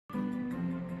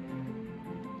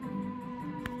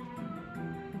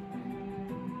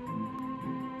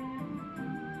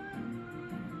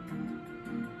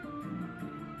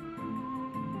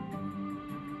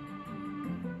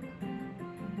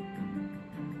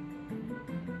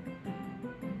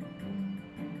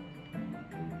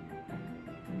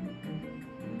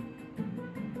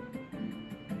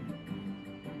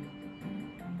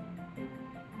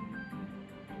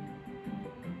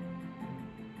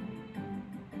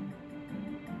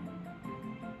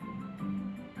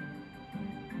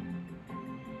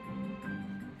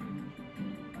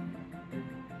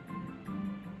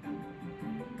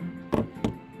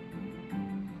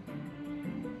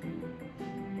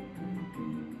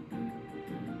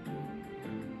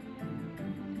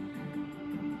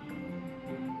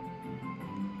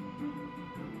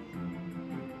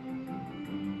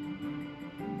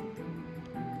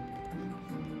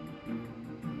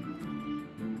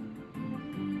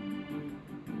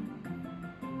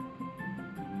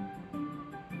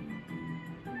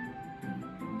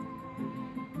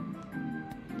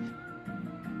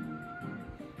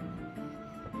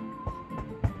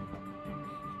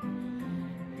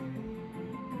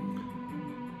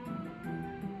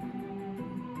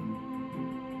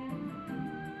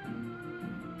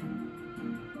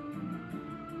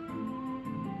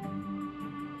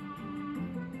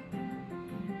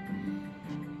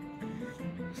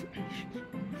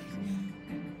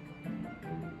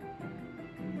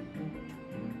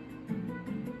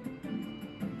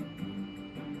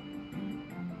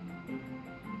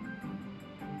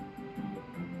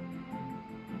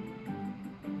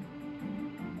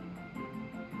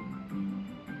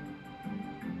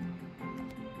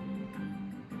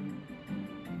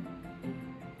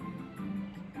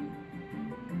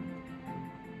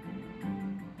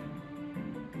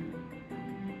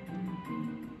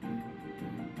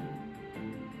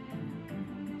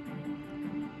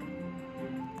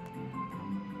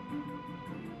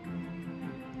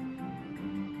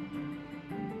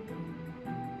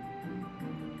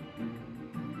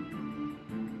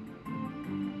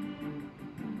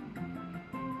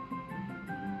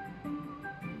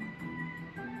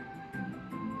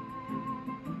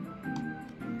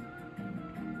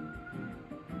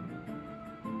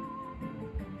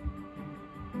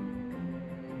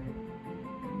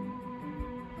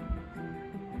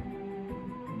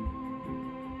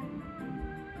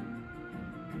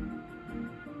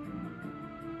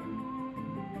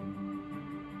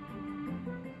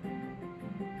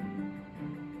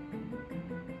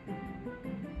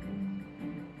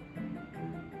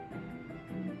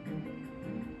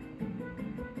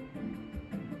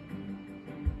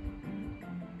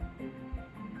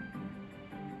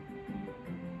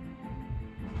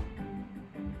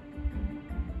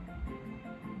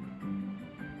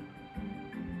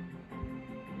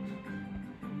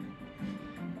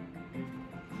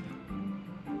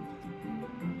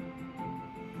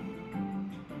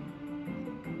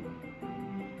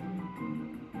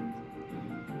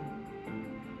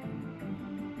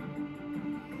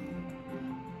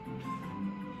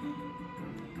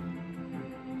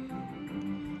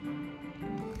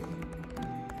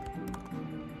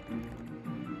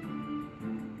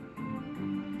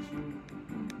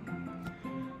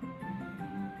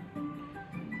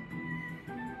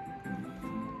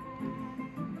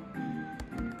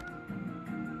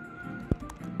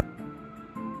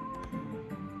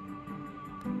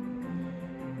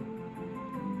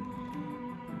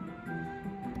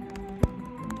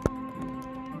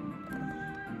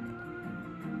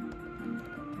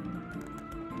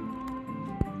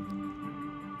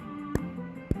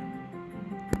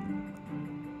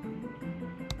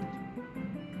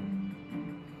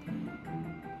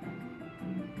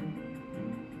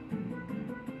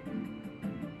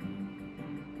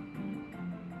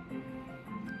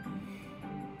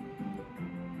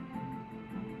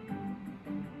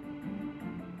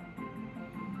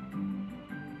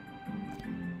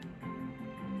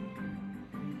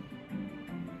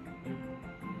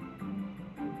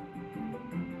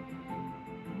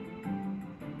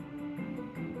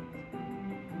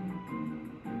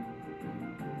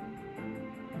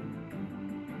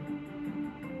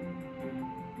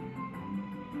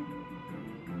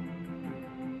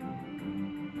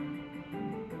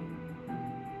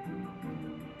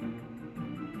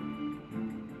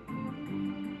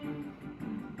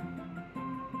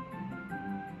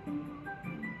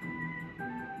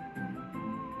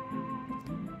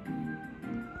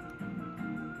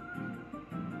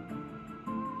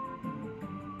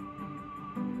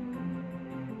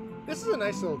This is a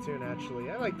nice little tune, actually.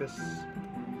 I like this.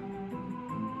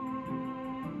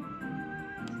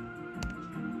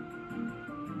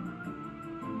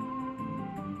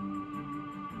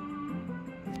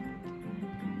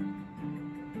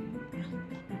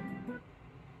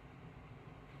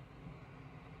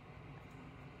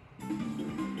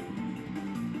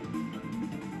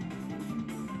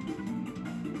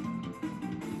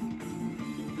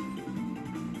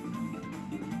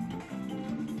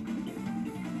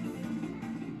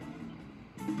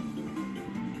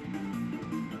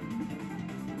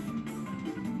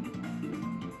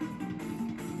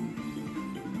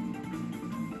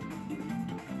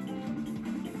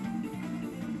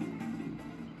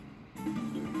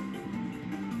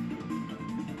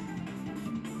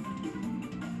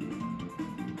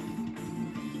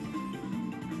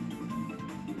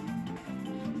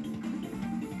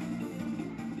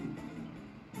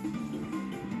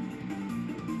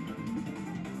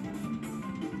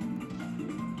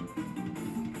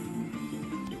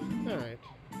 Alright.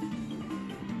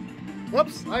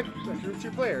 Whoops! I drew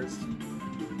 2 players.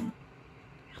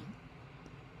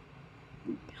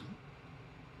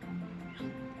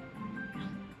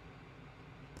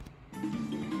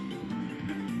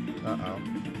 Uh-oh.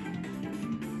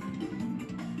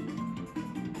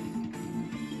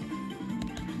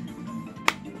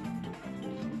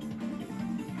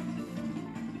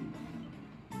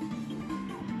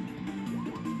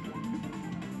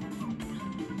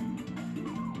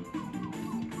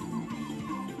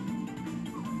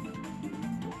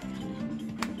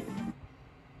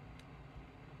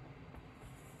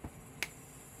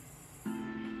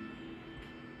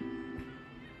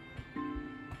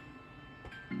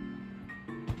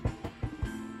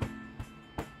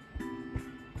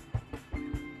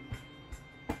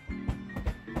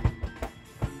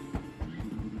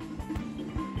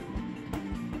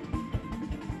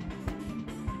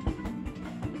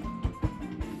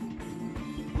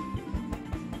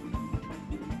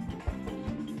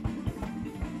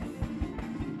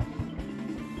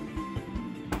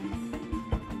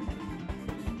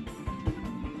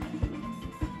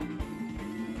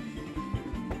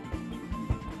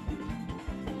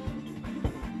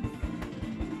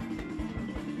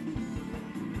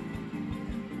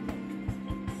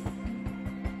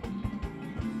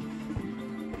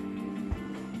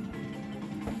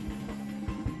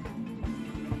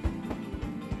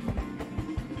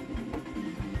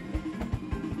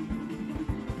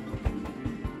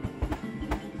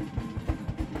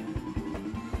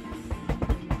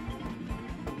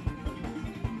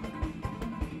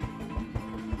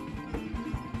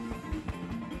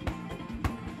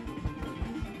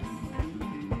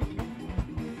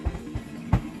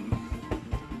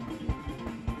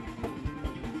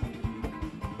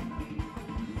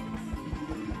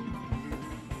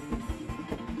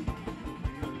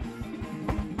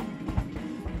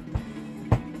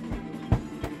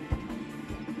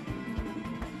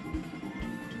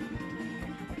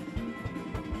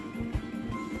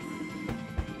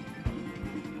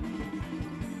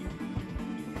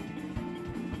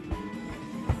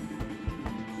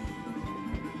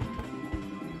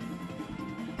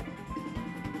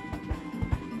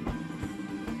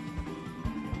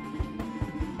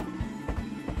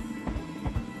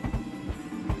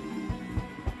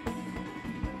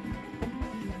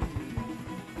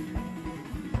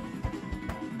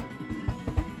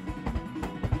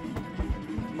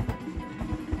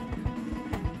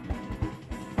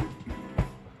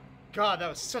 God, that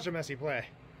was such a messy play.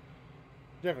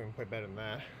 Definitely play better than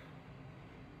that.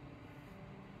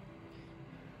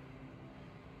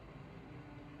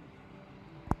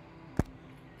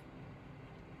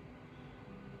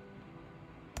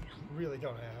 Really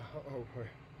don't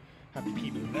have to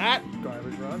keep that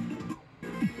garbage run.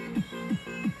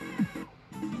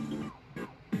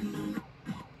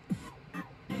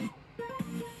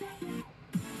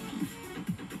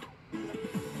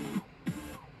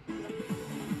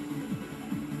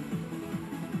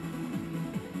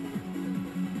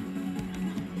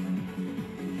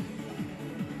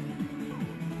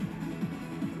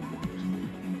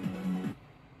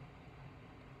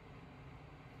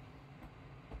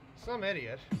 Some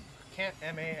idiot can't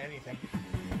MA anything.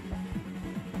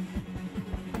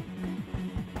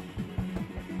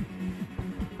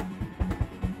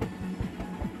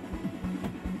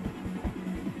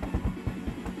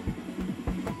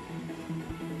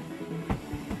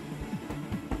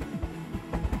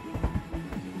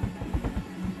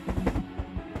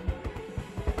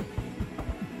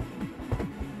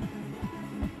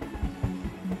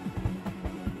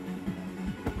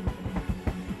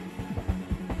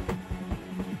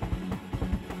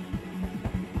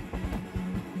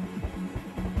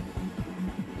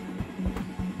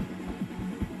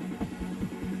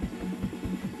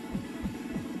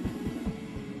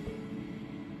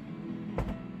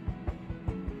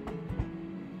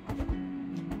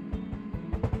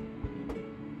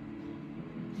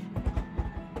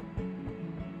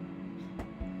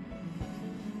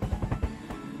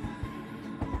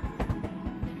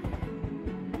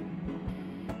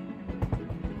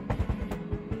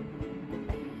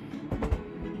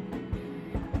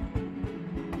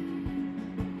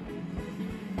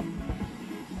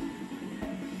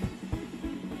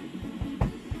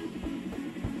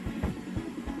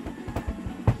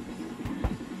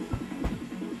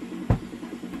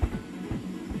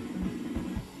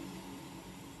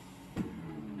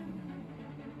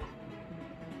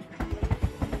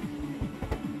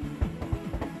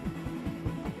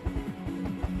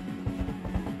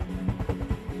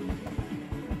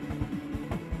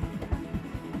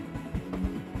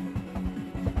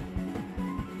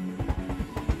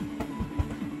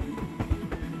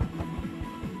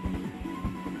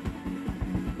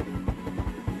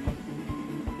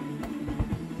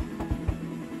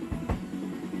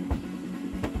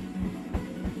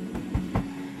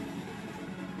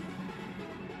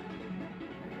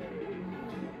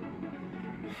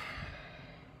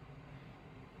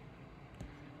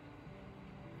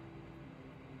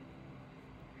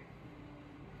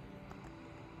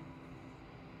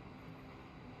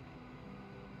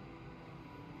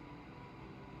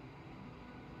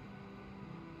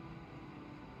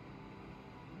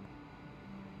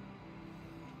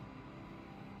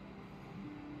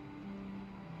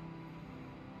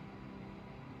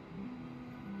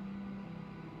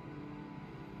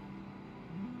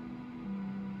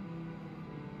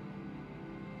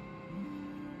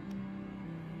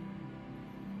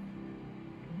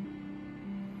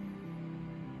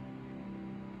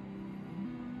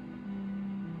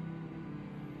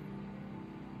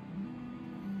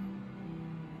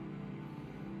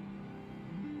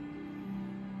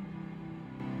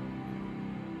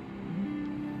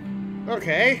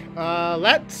 Okay,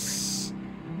 let's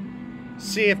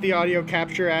see if the audio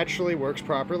capture actually works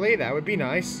properly. That would be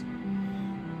nice.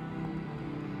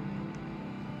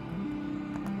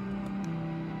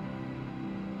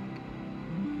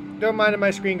 Don't mind if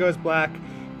my screen goes black.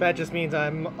 That just means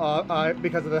I'm,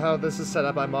 because of how this is set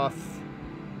up, I'm off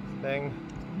thing.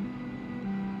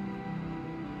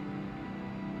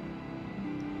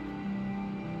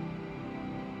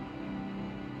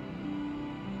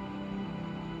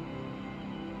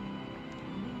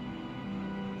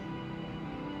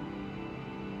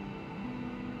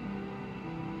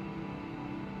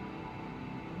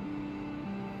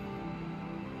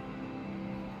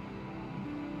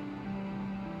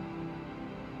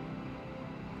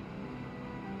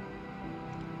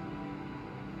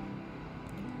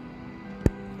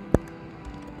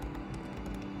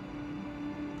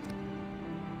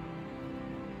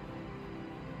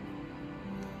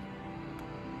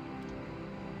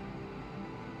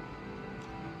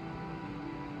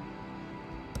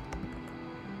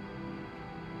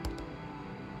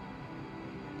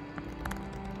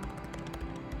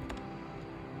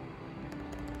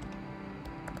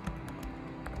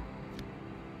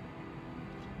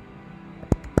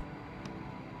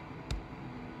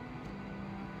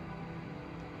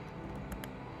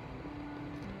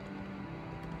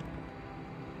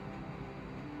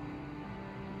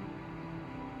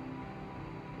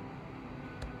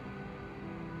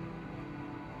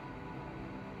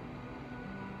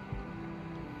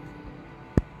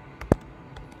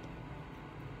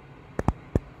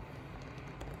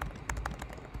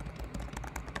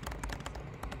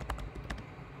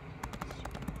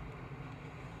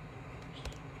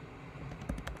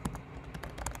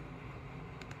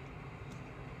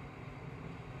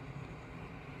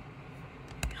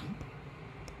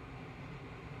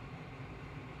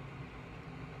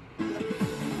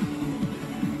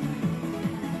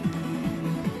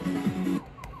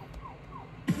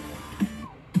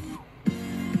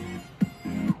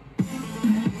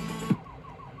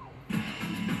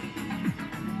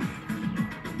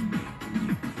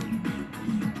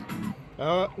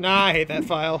 Oh, nah, I hate that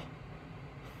file.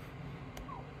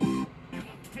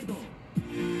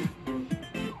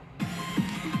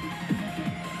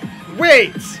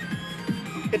 Wait!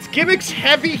 It's gimmicks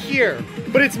heavy here,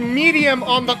 but it's medium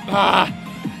on the...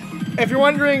 If you're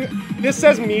wondering, this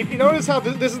says you notice how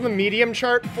this is the medium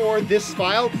chart for this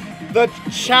file? The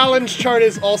challenge chart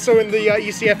is also in the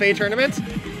ECFA tournament.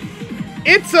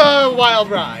 It's a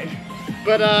wild ride,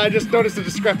 but I just noticed a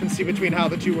discrepancy between how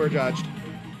the two were judged.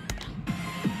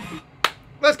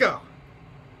 Let's go.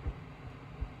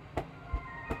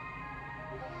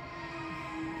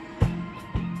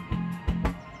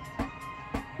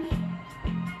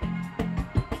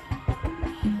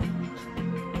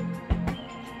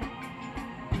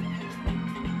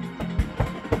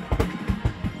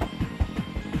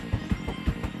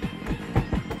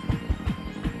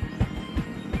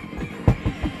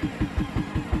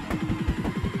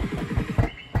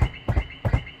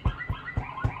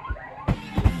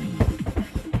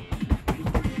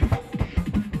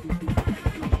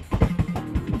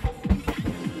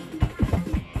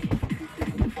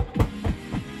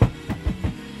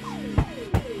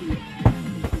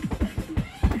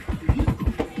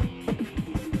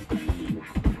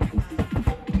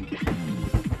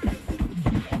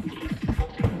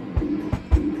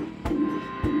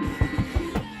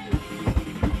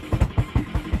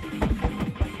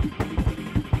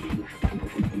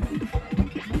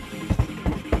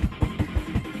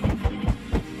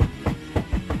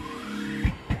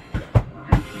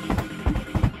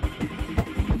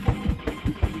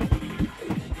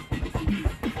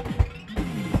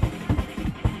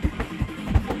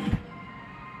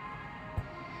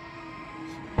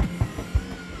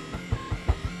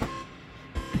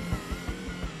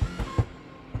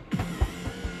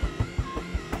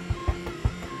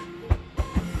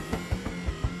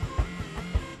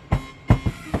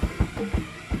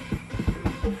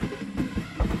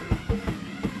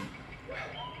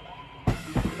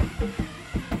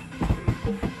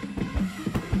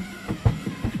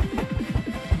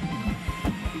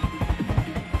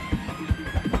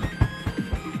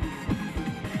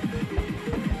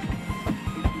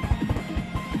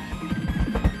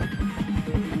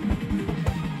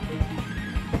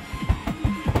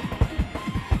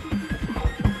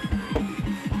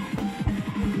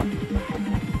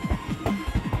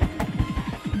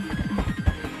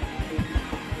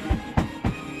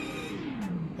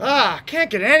 Can't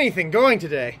get anything going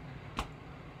today.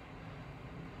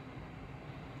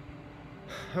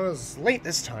 I was late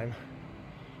this time.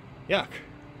 Yuck.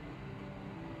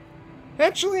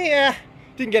 Actually,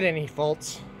 didn't get any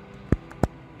faults.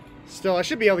 Still, I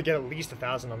should be able to get at least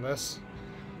 1,000 on this.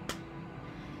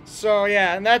 So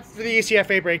yeah, and that's the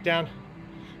ECFA breakdown.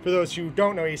 For those who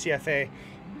don't know ECFA,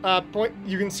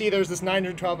 you can see there's this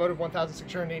 912 out of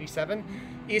 1,687.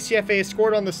 ECFA is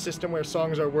scored on the system where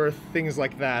songs are worth things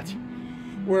like that,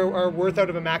 are worth out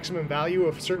of a maximum value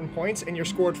of certain points, and you're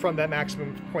scored from that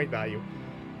maximum point value.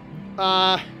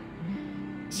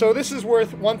 So this is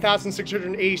worth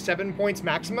 1,687 points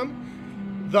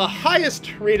maximum, the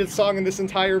highest rated song in this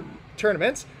entire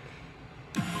tournament.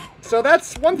 So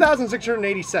that's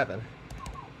 1,687.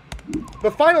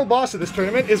 The final boss of this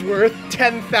tournament is worth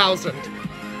 10,000.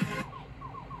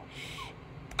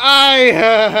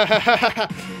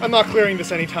 I'm not clearing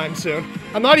this anytime soon.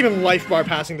 I'm not even life bar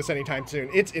passing this anytime soon.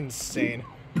 It's insane.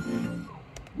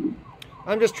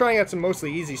 I'm just trying out some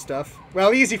mostly easy stuff.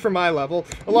 Well, easy for my level.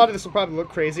 A lot of this will probably look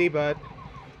crazy, but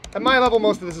at my level,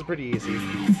 most of this is pretty easy.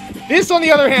 This, on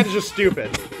the other hand, is just stupid.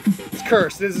 It's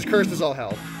cursed. This is cursed as all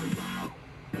hell.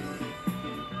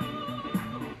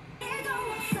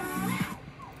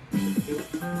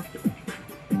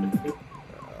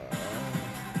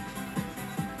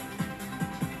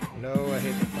 No, I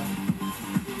hate the fun.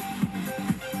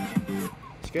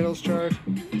 Skittles chart.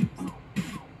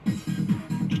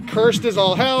 Cursed as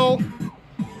all hell.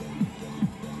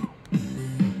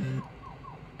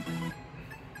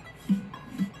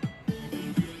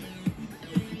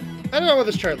 I don't know what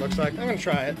this chart looks like. I'm gonna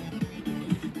try it.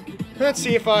 Let's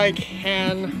see if I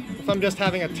can, if I'm just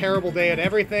having a terrible day at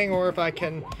everything, or if I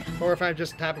can, or if I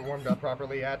just haven't warmed up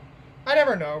properly yet. I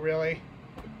never know, really.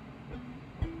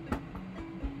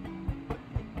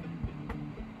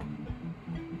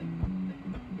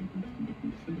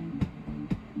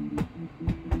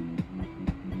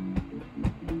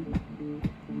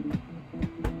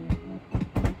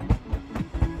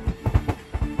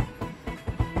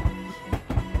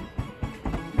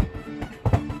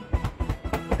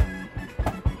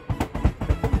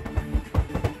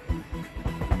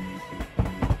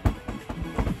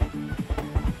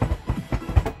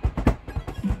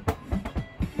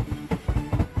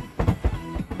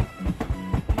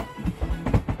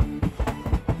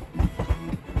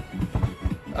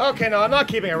 Okay, no, I'm not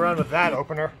keeping a run with that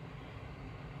opener.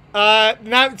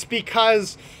 That's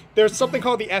because there's something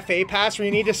called the FA pass where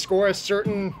you need to score a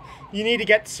certain... You need to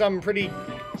get some score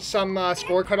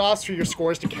cutoffs for your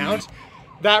scores to count.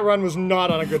 That run was not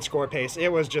on a good score pace. It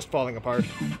was just falling apart.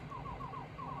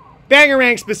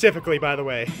 Bangarang specifically, by the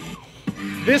way.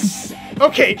 This...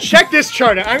 Okay, check this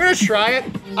chart out. I'm going to try it.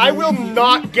 I will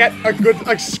not get a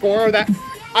good score that...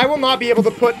 I will not be able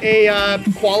to put a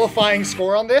qualifying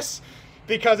score on this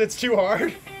because it's too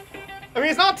hard. I mean,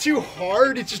 it's not too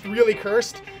hard. It's just really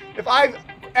cursed. If I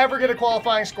ever get a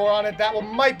qualifying score on it, that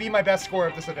might be my best score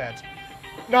of this event.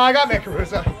 No, I got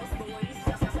Mekarusa.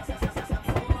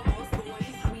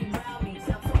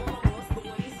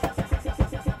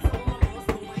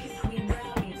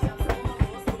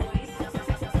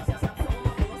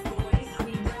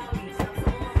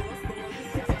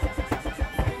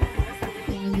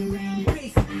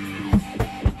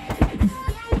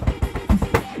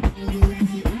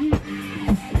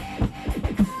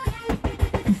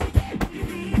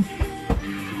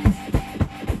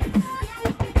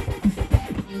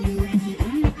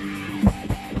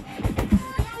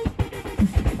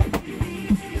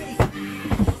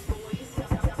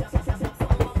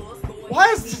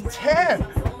 Why is it 10?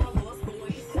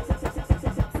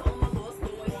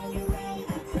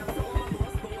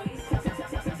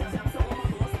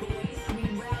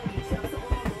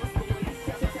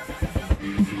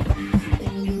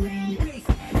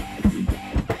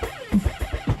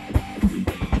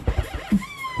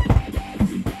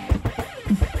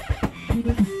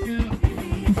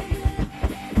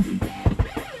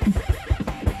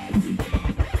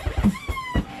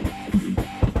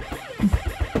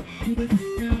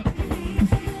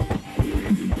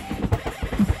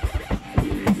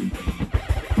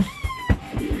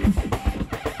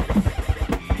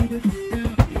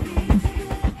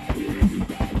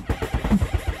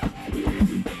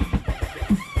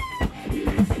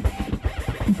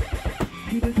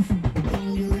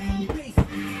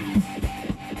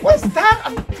 What's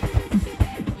that?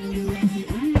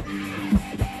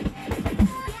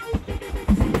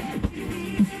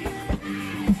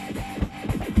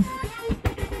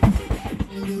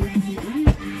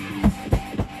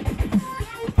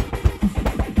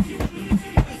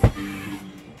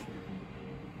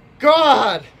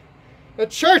 God! The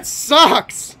chart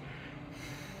sucks!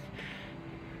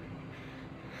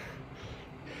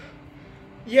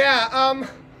 Yeah,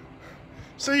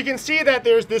 so you can see that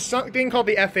there's this thing called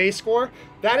the FA score.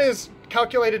 That is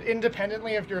calculated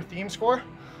independently of your theme score.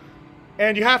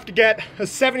 And you have to get a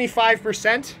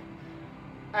 75%.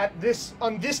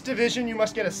 On this division, you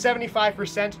must get a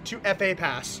 75% to FA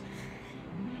pass.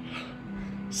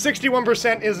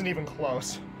 61% isn't even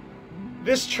close.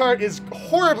 This chart is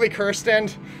horribly cursed,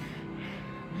 and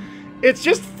it's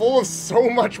just full of so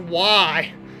much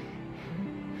why.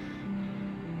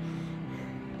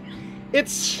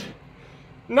 It's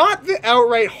not the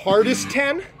outright hardest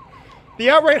 10. The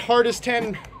outright hardest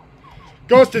 10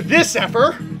 goes to this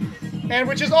ECFA, and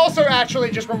which is also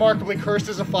actually just remarkably cursed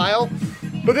as a file.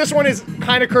 But this one is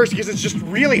kind of cursed because it's just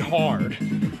really hard.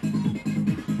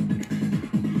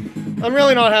 I'm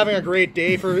really not having a great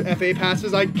day for FA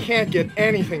passes. I can't get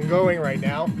anything going right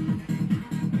now.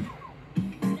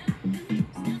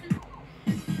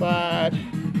 But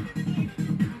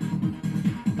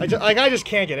I just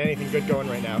can't get anything good going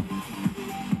right now.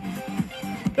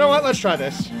 You know what? Let's try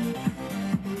this.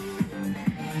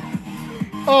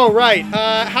 Oh, right.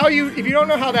 If you don't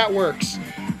know how that works,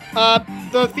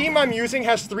 the theme I'm using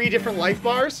has 3 different life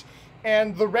bars,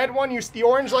 and the red one, the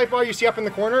orange life bar you see up in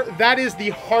the corner, that is the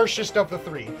harshest of the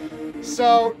 3.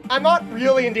 So I'm not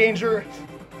really in danger.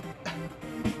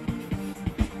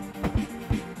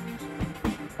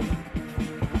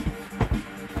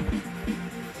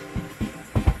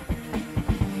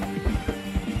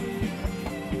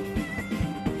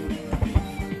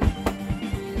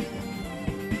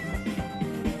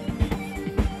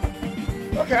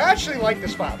 Okay, I actually like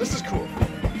this file. This is cool.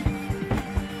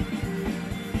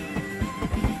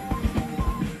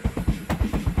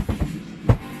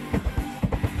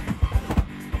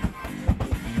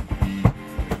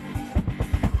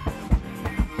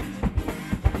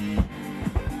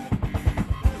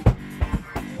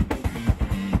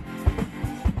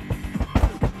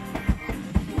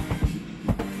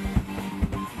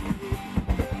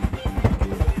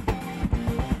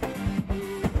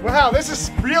 Wow, this is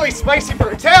really spicy for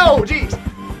a tail. Oh, jeez.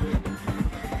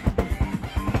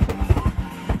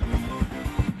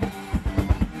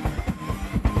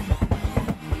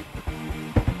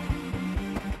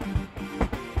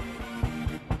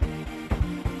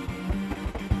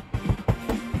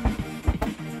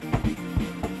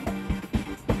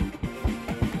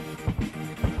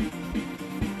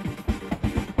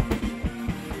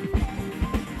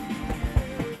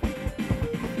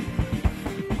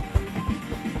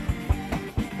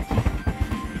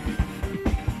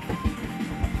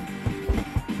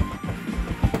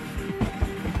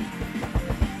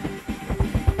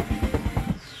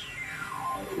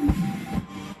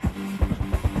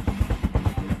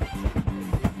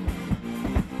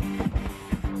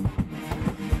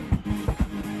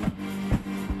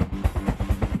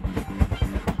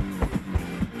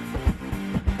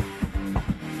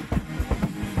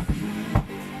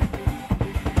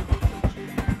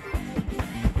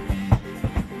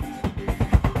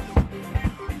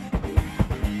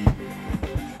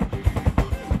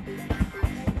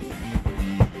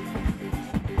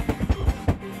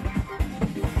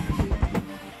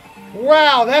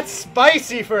 Wow, that's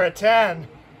spicy for a 10.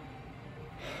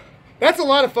 That's a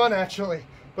lot of fun, actually.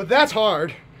 But that's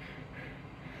hard.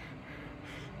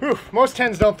 Whew, most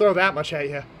 10s don't throw that much at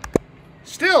you.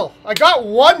 Still, I got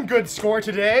one good score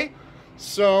today,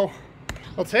 so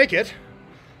I'll take it.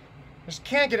 Just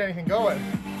can't get anything going.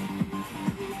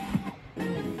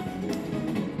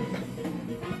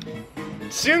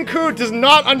 Sunku does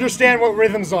not understand what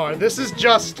rhythms are. This is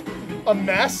just a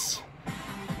mess.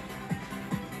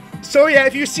 So yeah,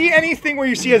 if you see anything where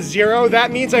you see a 0,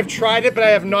 that means I've tried it, but I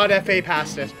have not FA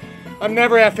passed it. I'm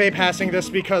never FA passing this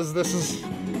because this is...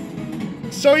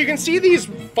 So you can see these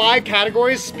 5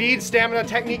 categories: speed, stamina,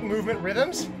 technique, movement,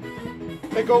 rhythms.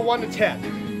 They go 1 to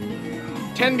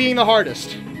 10. 10 being the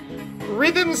hardest.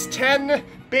 Rhythms 10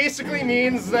 basically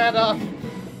means that,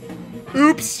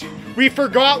 oops, we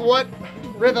forgot what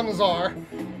rhythms are.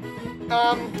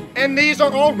 And these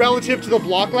are all relative to the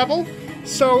block level.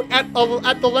 So at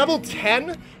the level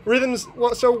 10, rhythms,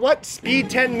 well, so what speed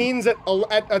 10 means at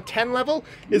a 10 level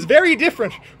is very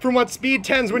different from what speed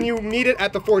 10's when you meet it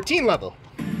at the 14 level.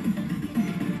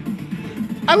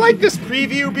 I like this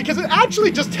preview because it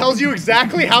actually just tells you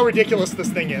exactly how ridiculous this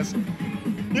thing is.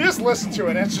 You just listen to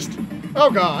it and it's just,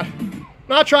 oh god.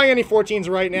 Not trying any 14s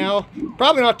right now.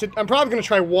 Probably not. I'm probably going to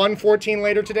try one 14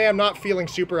 later today. I'm not feeling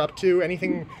super up to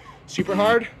anything super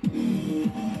hard.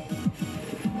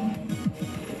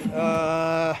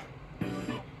 I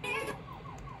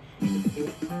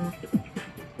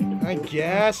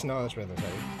guess. No, that's rhythm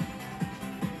heavy.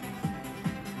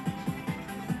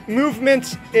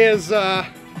 Movement is, oh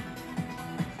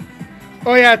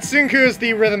yeah, Tsunku is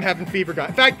the Rhythm Heaven Fever guy.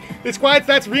 In fact,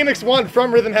 that's Remix 1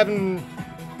 from Rhythm Heaven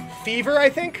Fever, I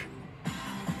think?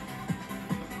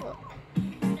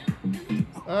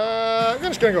 I'm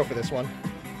just gonna go for this one.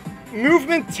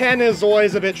 Movement 10 is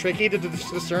always a bit tricky to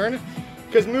discern,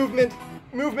 because movement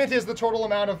is the total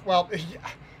amount of, well,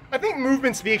 I think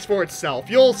movement speaks for itself.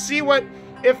 You'll see what,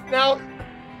 if now...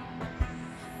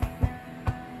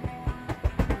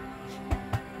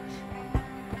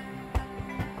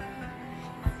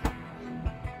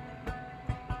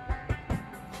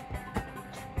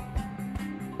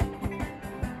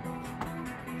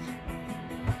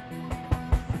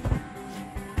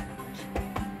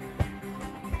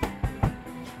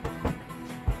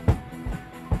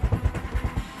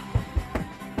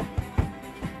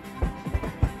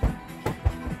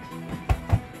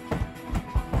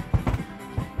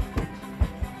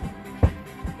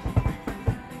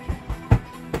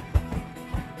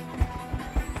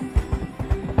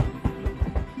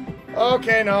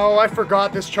 Okay, no, I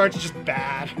forgot this chart's just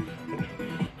bad.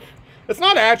 It's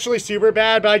not actually super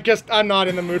bad, but I'm not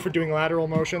in the mood for doing lateral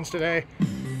motions today.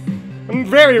 I'm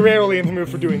very rarely in the mood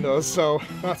for doing those, so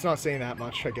that's not saying that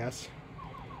much, I guess.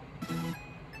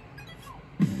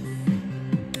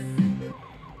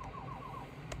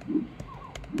 I'm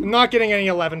not getting any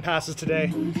 11 passes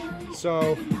today,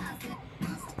 so...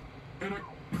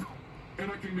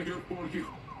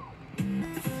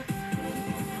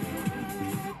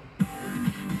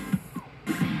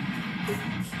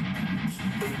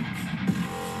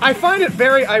 I find it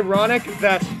very ironic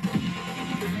that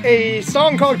a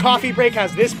song called Coffee Break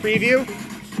has this preview,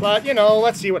 but, you know,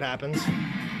 let's see what happens.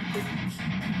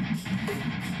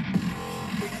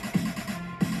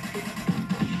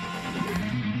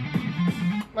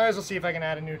 Might as well see if I can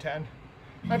add a new 10.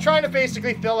 I'm trying to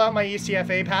basically fill out my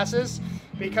ECFA passes,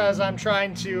 because I'm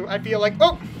trying to, I feel like,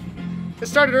 oh! It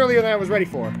started earlier than I was ready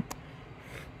for.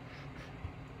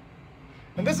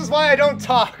 And this is why I don't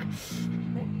talk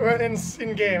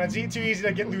in game. It's too easy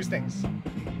to lose things.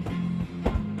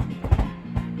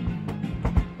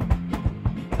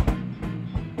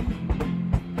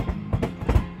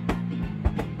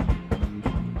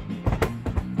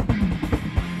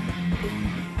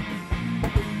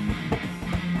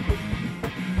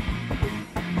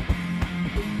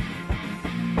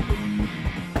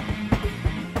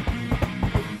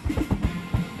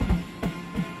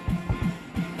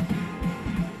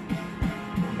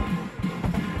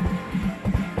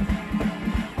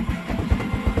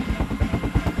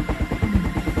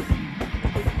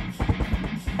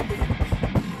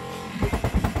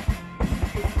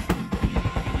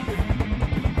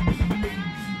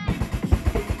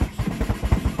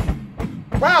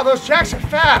 Wow, those jacks are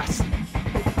fast!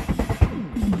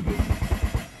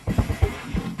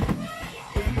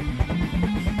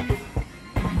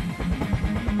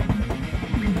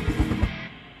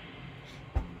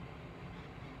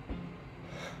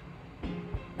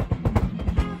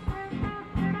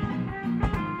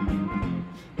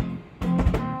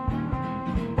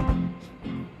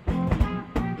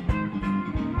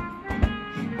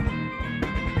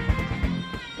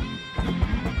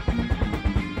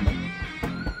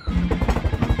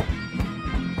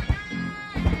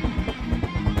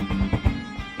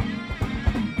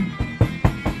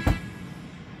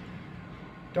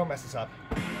 Don't mess this up.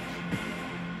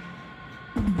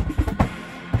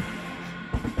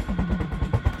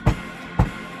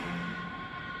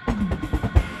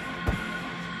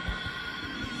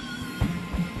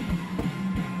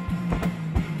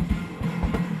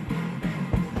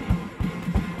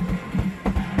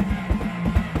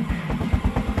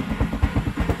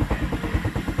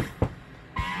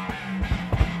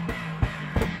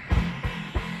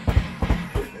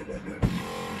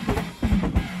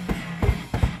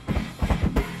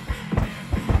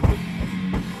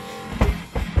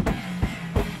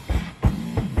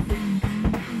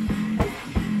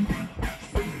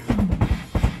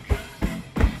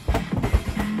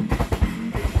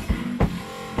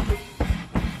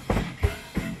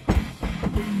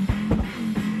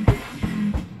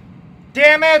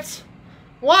 Damn it!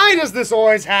 Why does this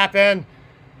always happen?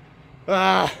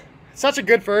 Such a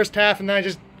good first half, and then I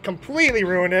just completely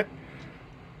ruined it.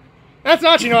 That's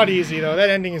actually not easy, though. That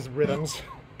ending is rhythms.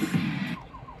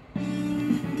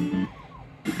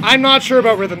 I'm not sure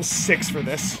about rhythm 6 for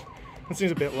this. That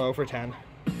seems a bit low for 10.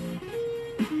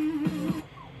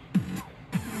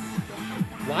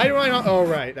 Why do I not? Oh,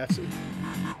 right. That's it.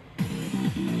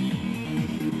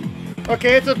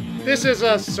 Okay, this is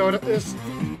a soda. This.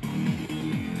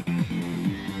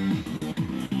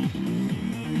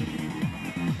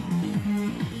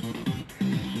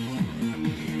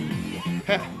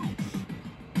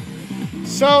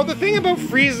 So the thing about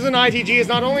freezes in ITG is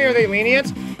not only are they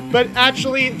lenient, but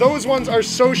actually those ones are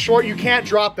so short you can't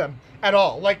drop them at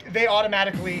all. Like, they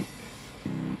automatically...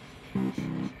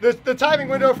 The timing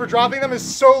window for dropping them is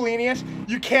so lenient,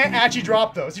 you can't actually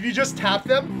drop those. If you just tap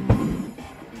them...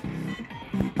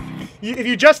 If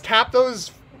you just tap those...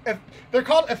 They're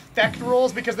called effect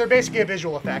rolls because they're basically a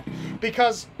visual effect.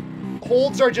 Because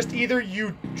holds are just either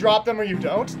you drop them or you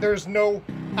don't. There's no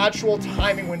actual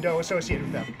timing window associated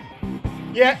with them.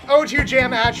 Yeah, O2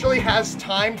 Jam actually has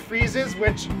timed freezes,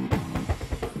 which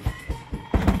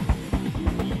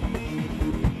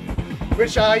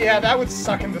yeah, that would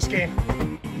suck in this game.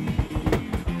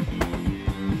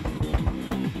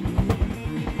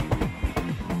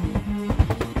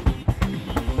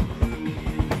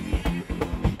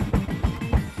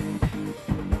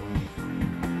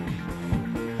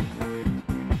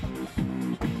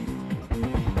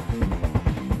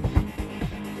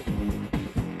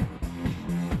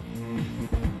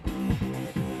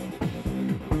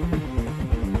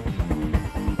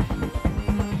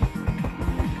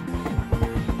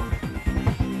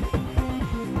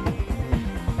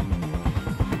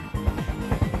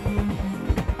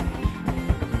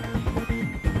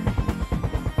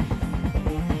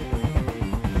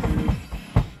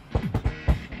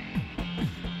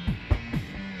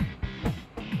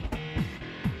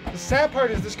 The sad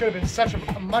part is this could have been such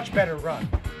a much better run.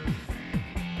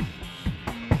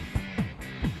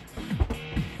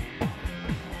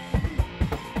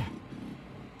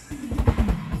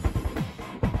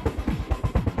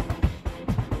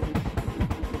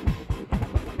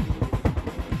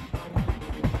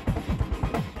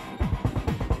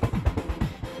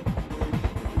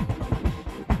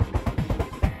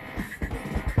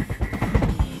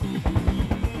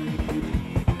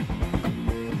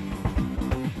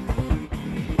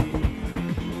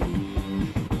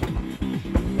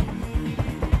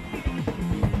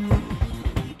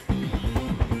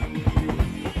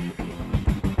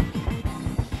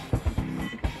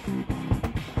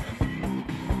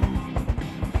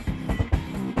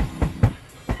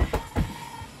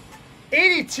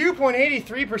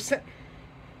 .83%.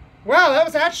 Wow, that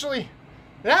was actually...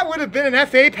 That would have been an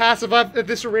FA pass if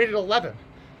this were rated 11.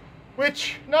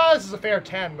 Which, no, this is a fair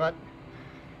 10, but...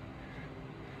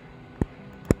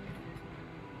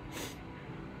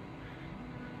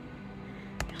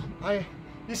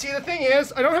 You see, the thing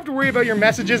is, I don't have to worry about your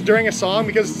messages during a song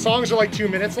because songs are like 2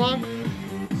 minutes long.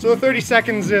 So the 30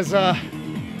 seconds is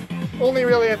only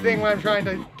really a thing when I'm trying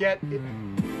to get in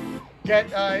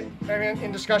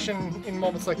discussion in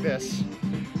moments like this.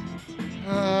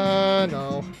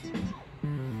 No.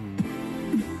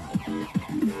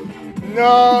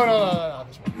 No,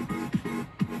 this one.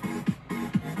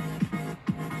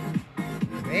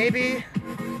 Maybe?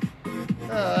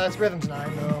 That's rhythms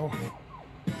 9, though.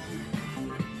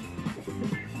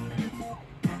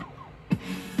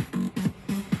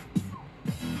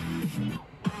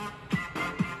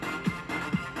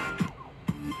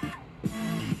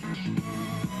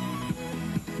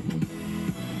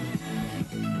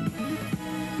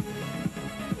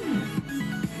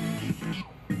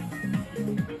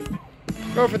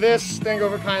 Go for this, then go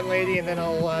for Kind Lady, and then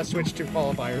I'll switch to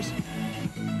qualifiers.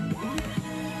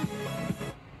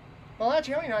 Well,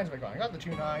 actually, how many 9s have I got? I got the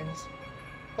 2 9s.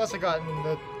 Plus I got in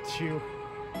the 2.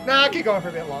 Nah, I keep going for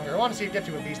a bit longer. I want to see it get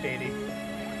to at least 80.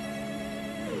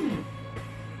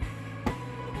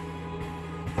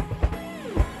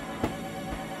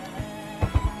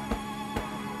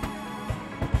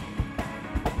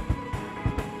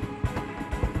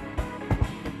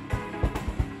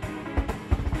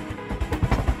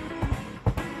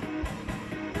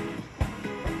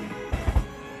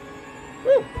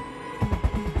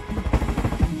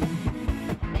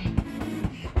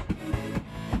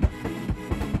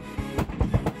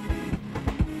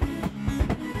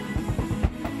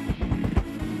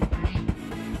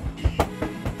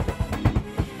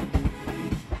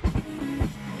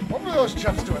 Those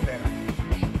chumps doing there?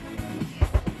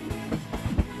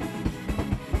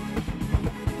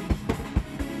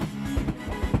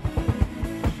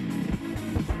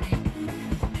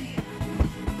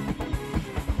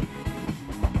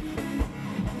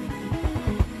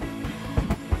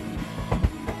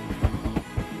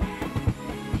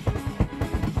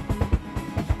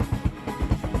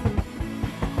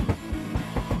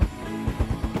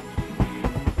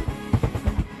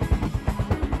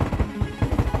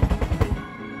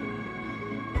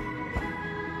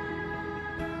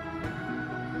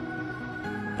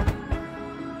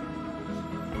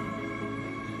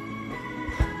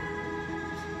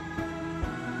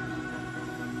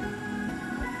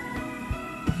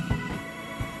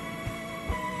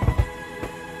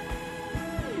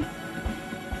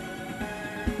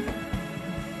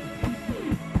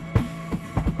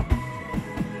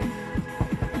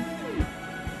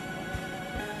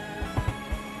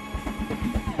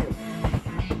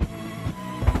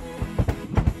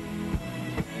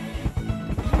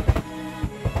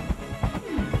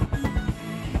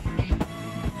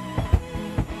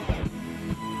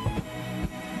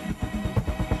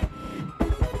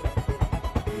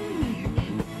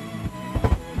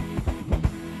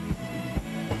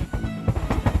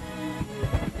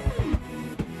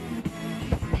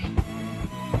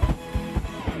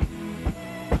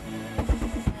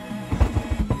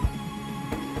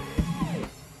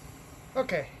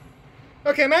 Okay.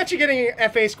 Okay, I'm actually getting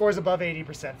FA scores above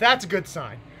 80%. That's a good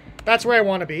sign. That's where I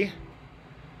want to be.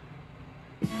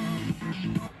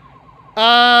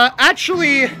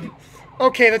 Actually,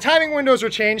 okay, the timing windows are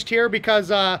changed here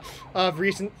because of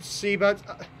recency, but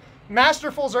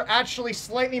Masterfuls are actually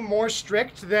slightly more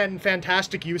strict than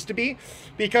Fantastic used to be,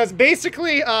 because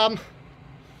basically, the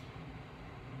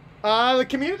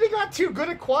community got too good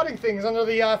at quadding things under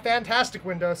the Fantastic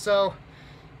window, so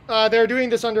they're doing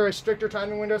this under a stricter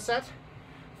timing window set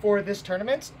for this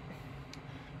tournament.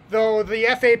 Though the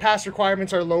FA pass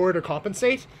requirements are lower to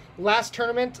compensate. Last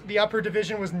tournament, the upper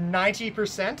division was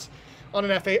 90% on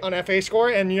an FA score,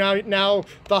 and now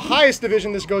the highest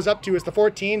division this goes up to is the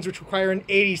 14s, which require an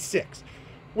 86,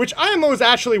 which IMO is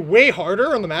actually way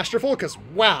harder on the Masterful, because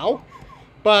wow.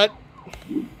 But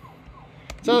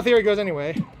so the theory goes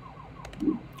anyway.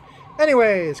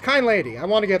 Anyways, Kind Lady, I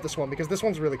want to get this one because this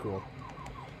one's really cool.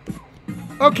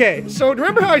 Okay, so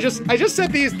remember how I just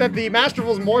said that the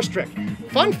Masterful is more strict.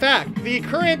 Fun fact, the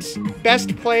current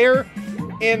best player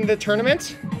in the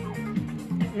tournament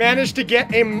managed to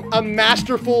get a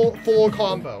Masterful full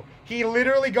combo. He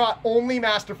literally got only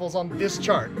Masterfuls on this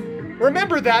chart.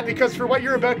 Remember that, because for what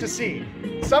you're about to see,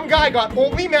 some guy got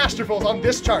only Masterfuls on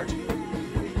this chart.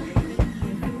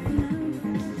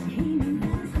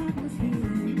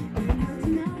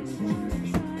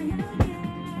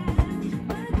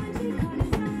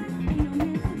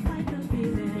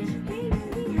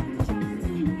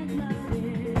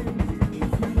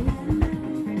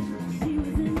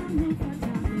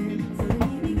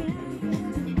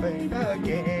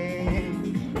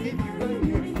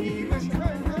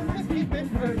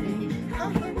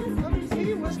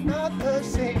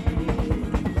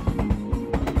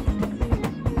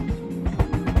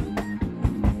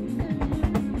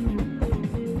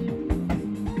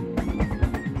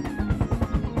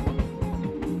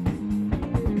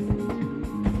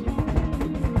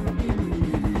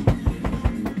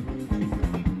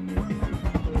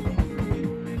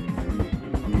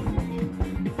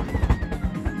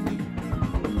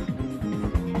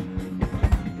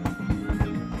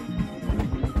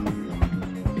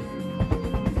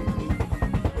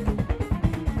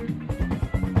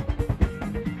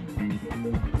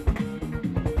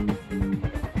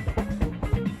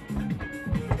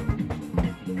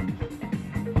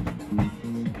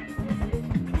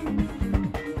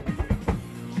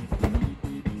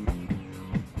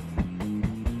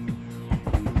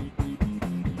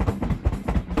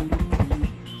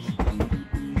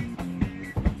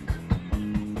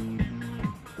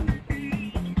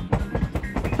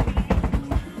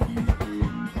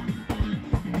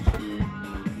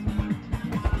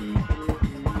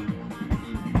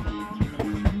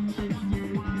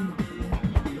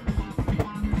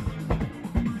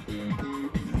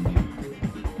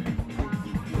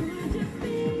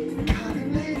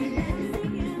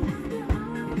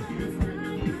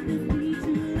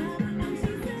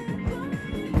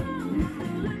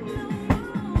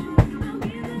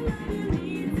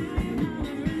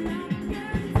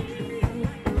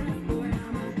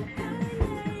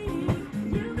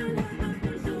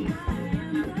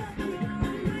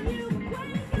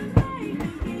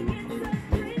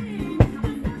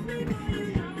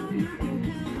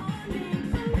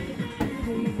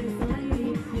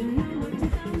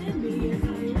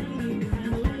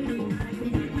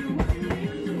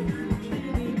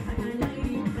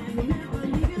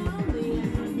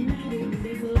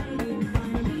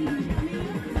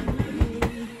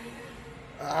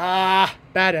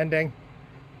 Bad ending.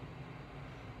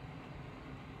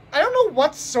 I don't know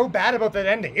what's so bad about that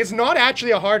ending. It's not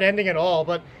actually a hard ending at all,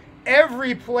 but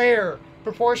every player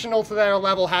proportional to their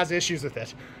level has issues with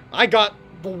it. I got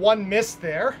the one miss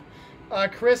there.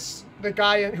 Chris, the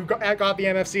guy who got the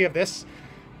MFC of this,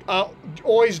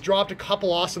 always dropped a couple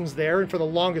awesomes there, and for the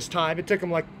longest time, it took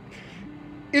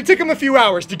him a few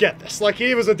hours to get this. Like,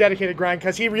 he was a dedicated grind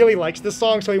because he really likes this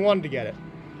song, so he wanted to get it.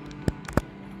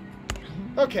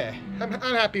 Okay, I'm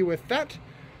happy with that.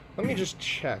 Let me just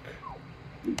check.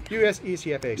 US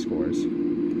ECFA scores.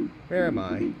 Where am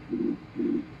I?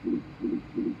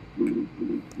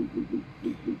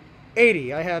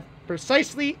 80. I have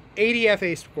precisely 80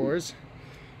 FA scores,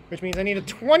 which means I needed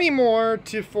 20 more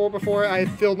before I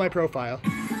filled my profile.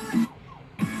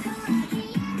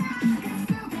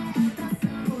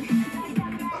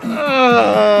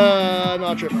 I'm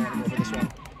not sure if I want to go for this one.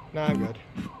 Nah, I'm good.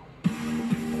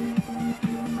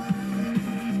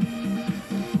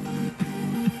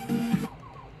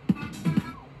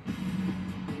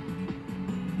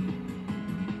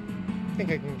 I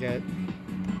think I can get...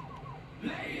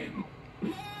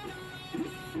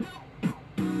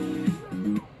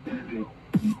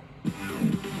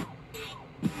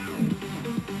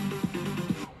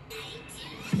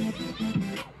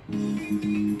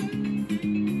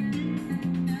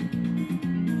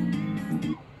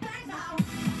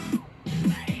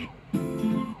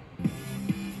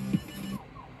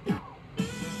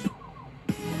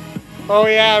 Oh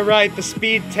yeah, right, the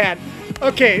speed 10.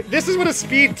 Okay, this is what a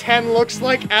speed 10 looks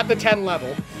like at the 10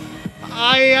 level.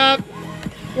 I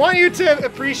want you to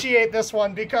appreciate this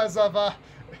one because of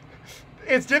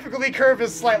its difficulty curve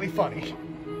is slightly funny.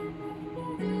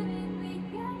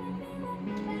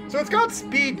 So it's got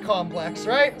speed complex,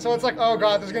 right? So it's like, oh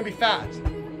god, this is gonna be fast.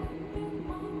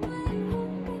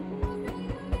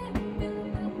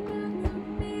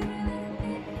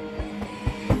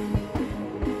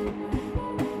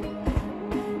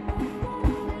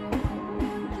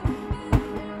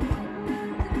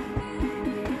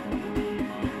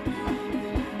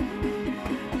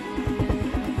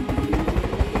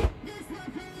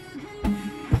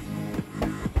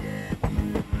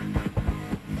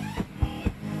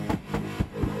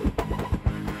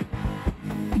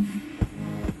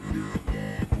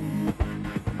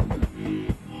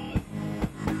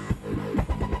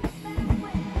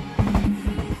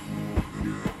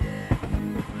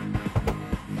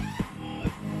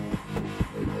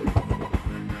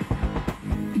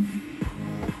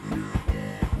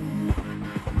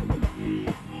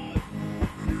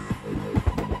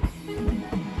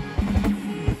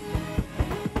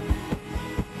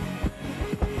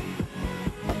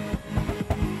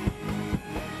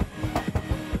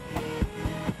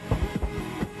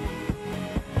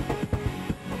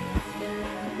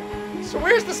 So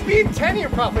where's the speed 10 you're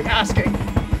probably asking?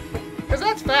 Because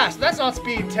that's fast. That's not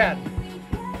speed 10.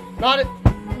 Not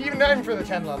even for the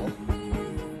 10 level.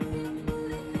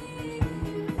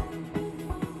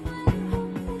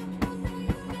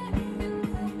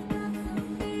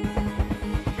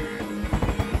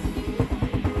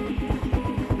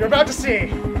 You're about to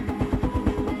see.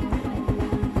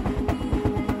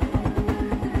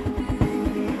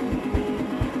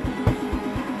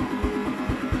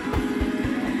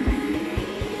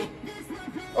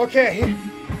 Okay.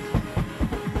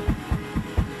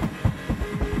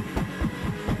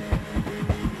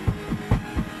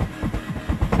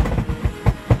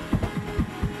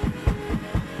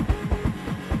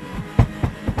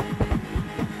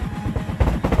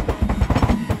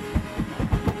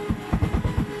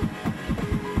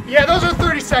 Yeah, those are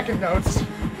 30-second notes.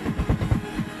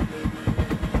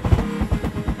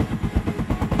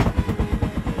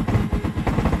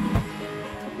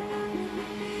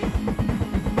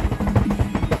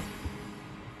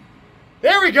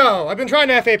 There we go! I've been trying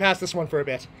to FA pass this one for a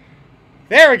bit.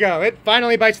 There we go, it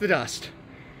finally bites the dust.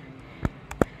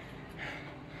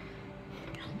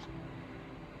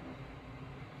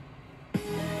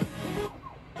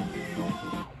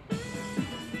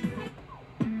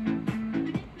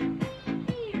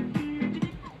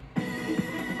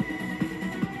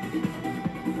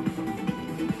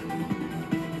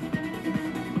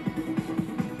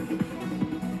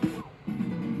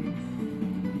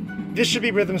 This should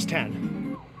be Rhythms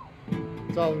 10.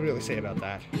 That's all I'll really say about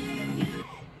that.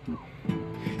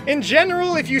 In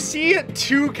general, if you see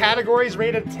two categories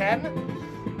rated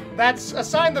 10, that's a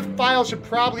sign the file should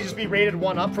probably just be rated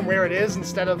 1 up from where it is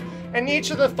instead of... And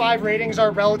each of the 5 ratings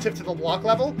are relative to the block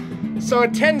level. So a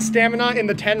 10 stamina in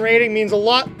the 10 rating means a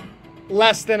lot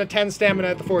less than a 10 stamina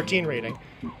at the 14 rating.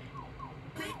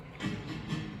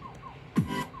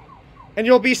 And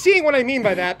you'll be seeing what I mean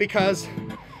by that because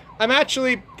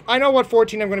I know what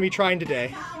 14 I'm going to be trying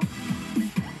today.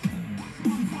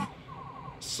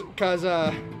 Because,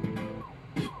 I'm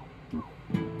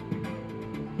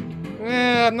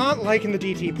not liking the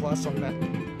DT plus on that.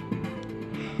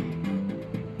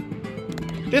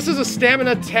 This is a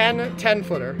stamina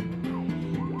 10-footer.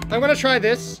 I'm going to try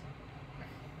this.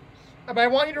 But I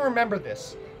want you to remember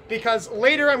this. Because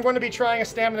later I'm going to be trying a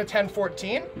stamina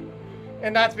 10-14.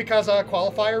 And that's because of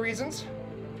qualifier reasons.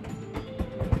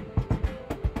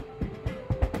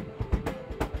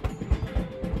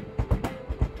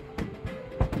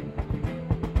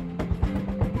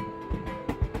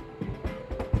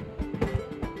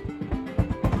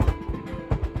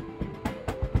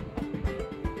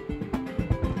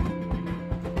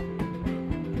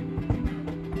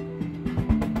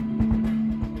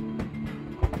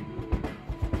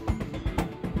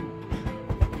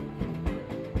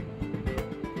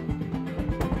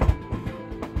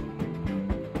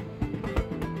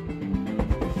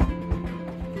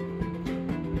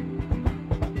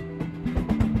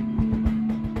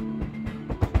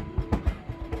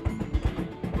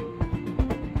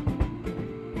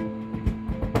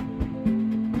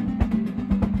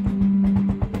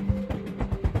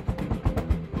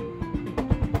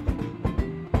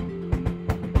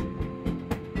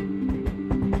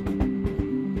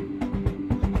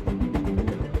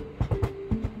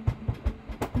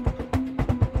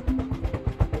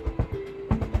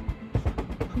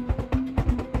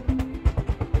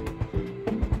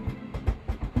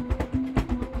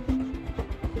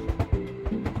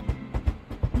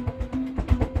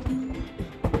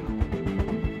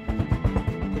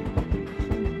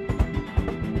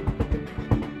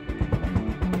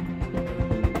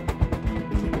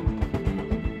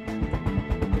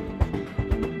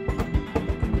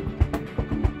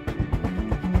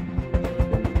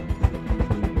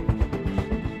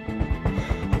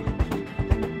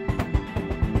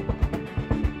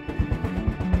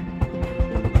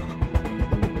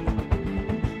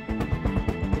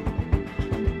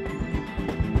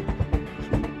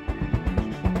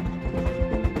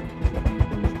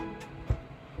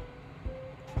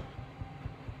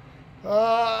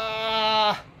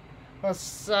 That's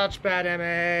such bad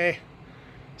MA.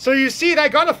 So you see, I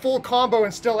got a full combo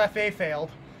and still FA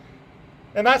failed.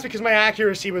 And that's because my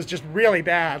accuracy was just really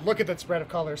bad. Look at that spread of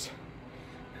colors.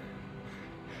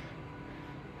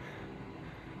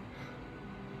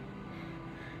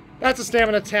 That's a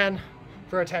stamina 10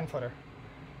 for a 10-footer.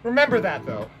 Remember that,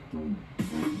 though.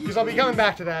 Because I'll be coming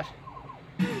back to that.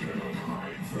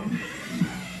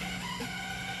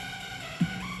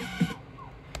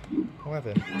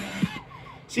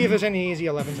 See if there's any easy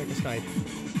 11s I can snipe.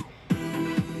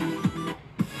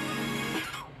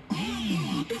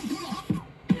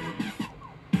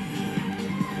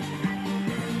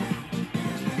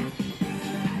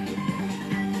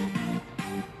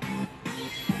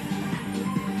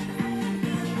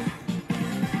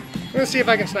 I'm gonna see if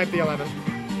I can snipe the 11.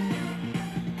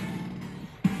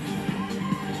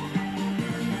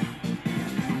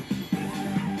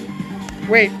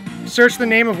 Wait, search the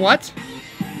name of what?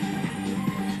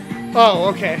 Oh,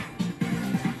 okay.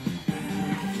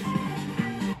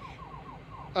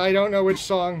 I don't know which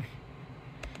song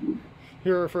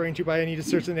you're referring to, but I need to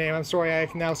search the name. I'm sorry, I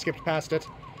now skipped past it.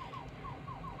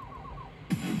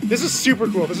 This is super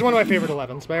cool. This is one of my favorite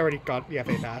 11s, but I already got the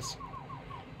FA pass.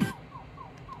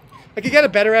 I could get a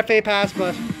better FA pass,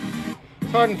 but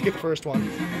it's hard to get the first one.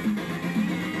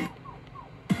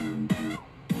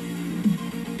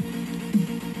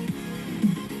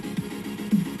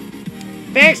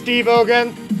 Thanks, Steve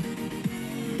Hogan.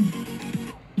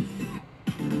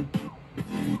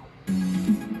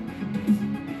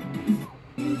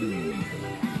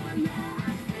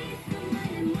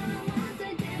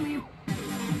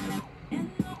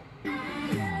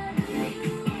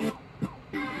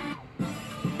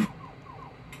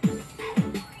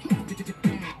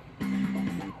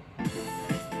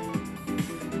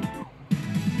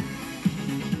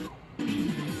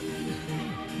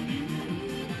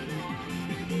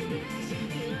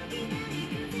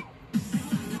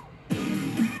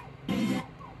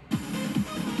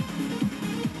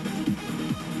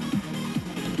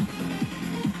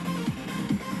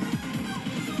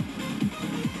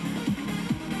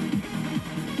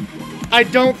 I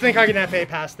don't think I can FA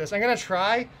past this. I'm gonna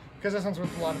try, because this one's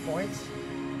worth a lot of points.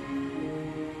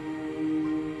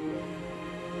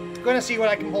 I'm gonna see what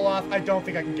I can pull off. I don't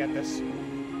think I can get this.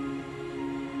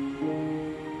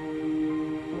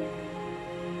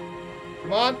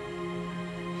 Come on.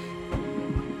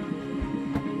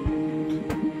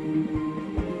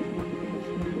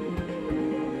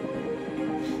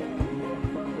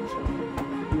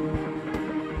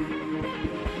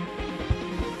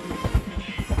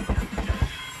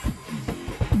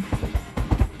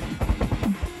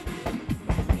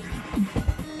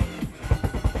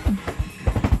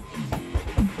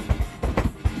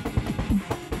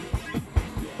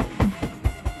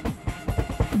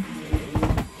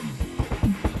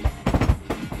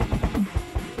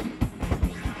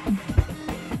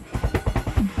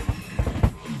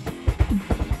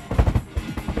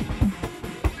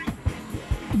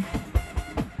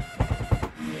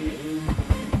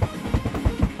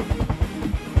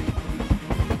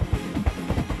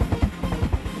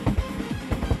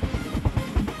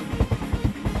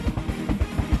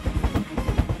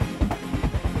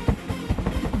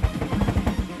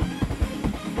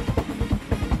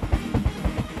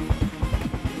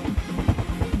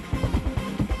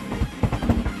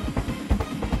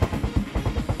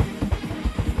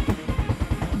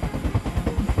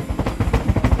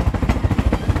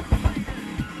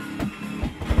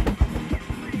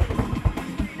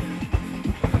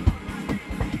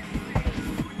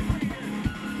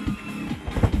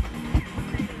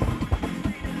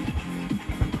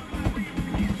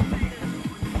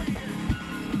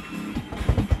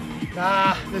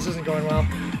 Ah, this isn't going well.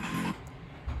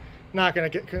 Not gonna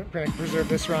preserve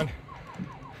this run.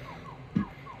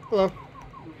 Hello.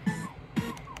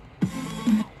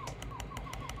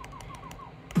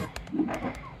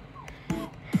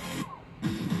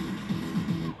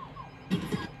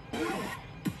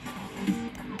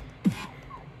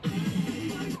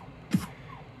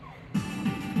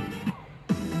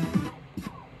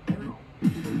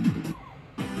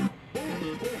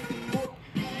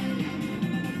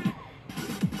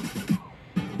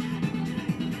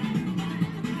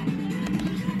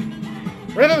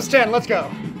 Rhythms 10, let's go.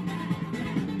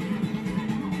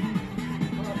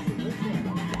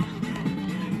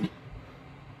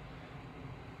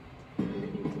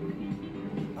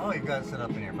 Oh, you've got it set up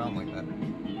in your phone like that.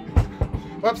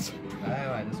 Whoops. Oh,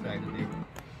 I distracted you.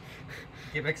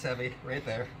 Gimmicks heavy, right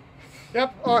there.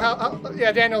 Yep. Oh,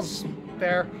 yeah, Daniel's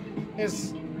there.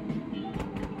 His...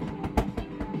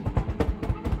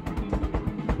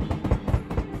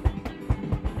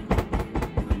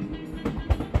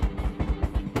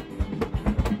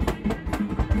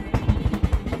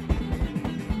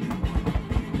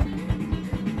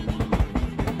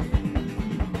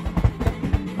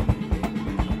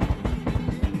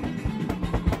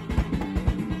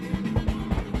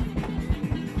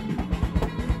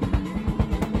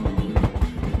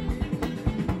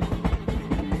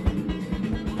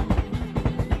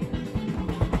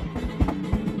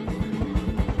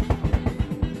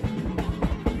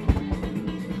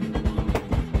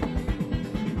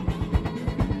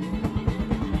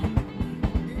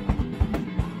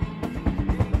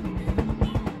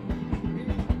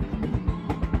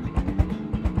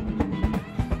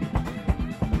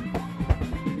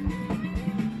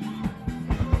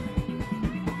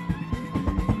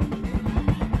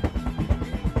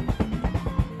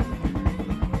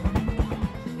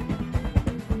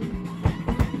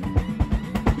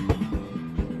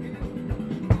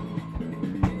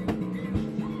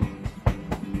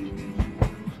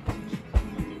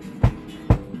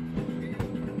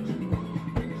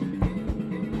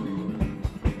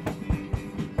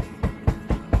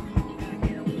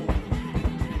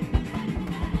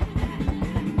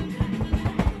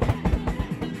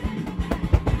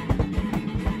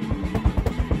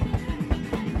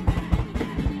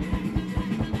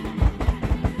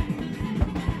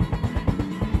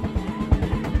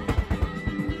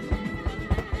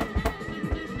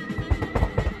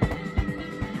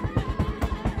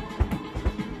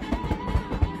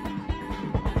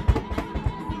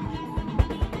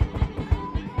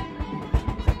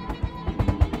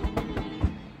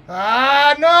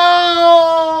 Ah,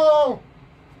 no!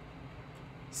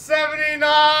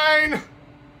 79!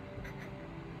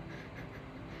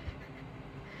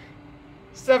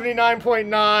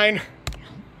 79.9.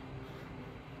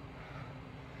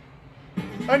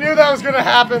 I knew that was going to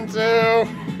happen, too.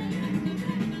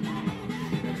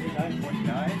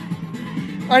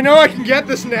 79.9? I know I can get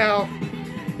this now.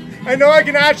 I know I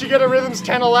can actually get a Rhythms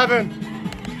 10-11.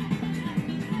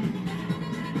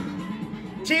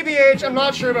 TBH, I'm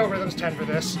not sure about Rhythms 10 for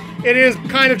this. It is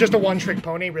kind of just a one-trick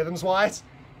pony, rhythms-wise.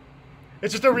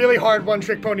 It's just a really hard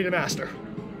one-trick pony to master.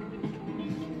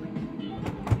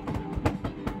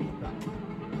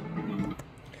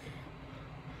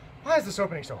 Why is this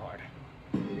opening so hard?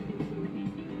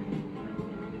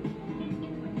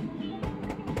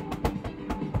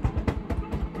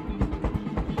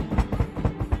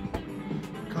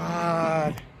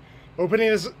 God. Opening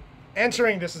this,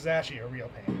 entering this is actually a real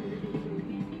pain.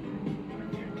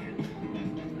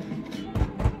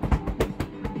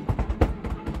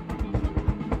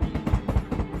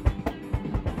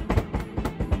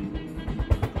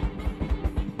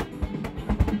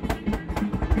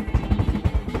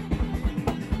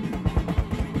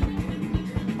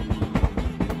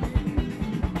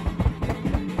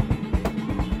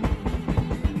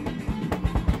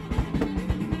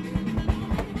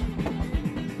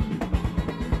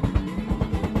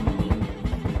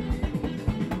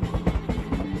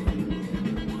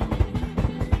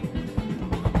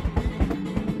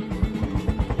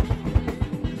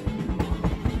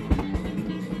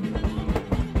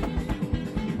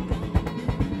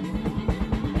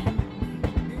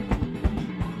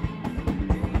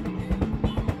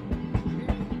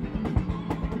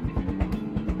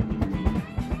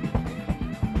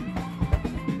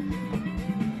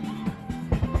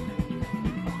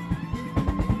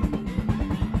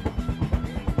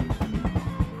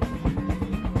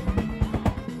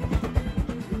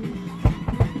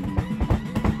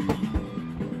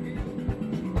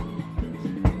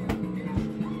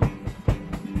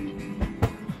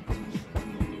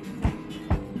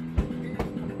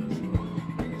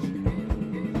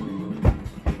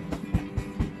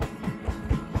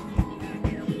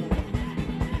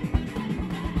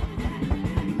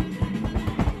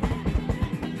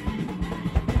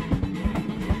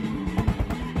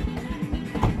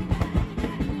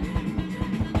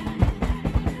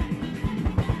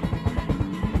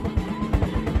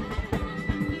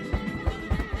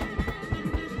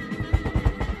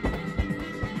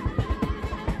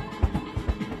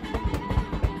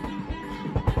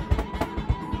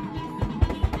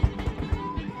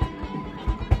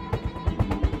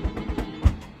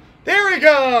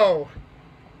 go!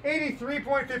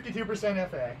 83.52%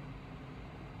 FA.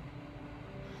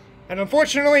 And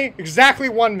unfortunately, exactly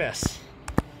one miss.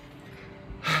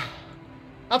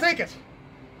 I'll take it.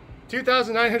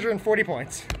 2,940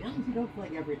 points. As long as you don't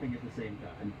flag everything at the same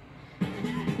time.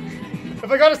 If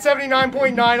I got a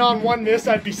 79.9 on one miss,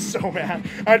 I'd be so mad.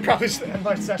 I'd probably just end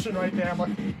my session right there. I'm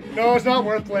like, no, it's not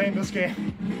worth playing this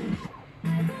game.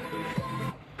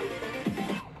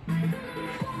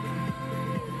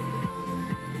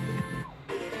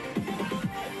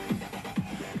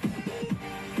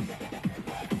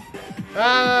 What do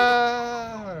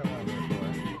I want to do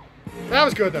for? That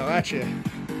was good though, actually.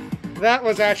 That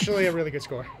was actually a really good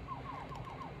score.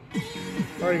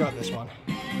 Already got this one.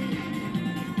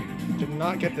 Did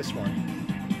not get this one.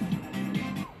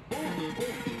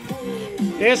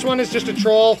 This one is just a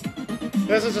troll.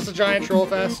 This is just a giant troll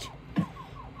fest.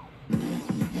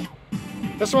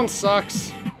 This one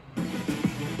sucks.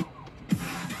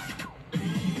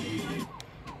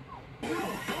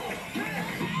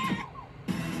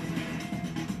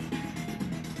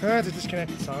 It's a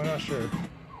disconnected song, I'm not sure.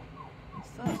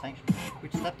 Still no sanction. We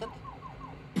stepped it?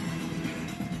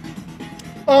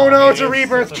 Oh no, it's a It's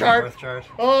rebirth a chart. rebirth chart.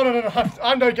 Oh no,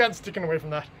 I'm again sticking away from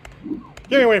that.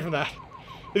 Get me away from that.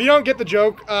 If you don't get the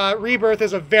joke, Rebirth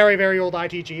is a very, very old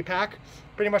ITG pack.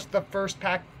 Pretty much the first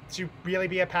pack to really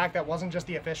be a pack that wasn't just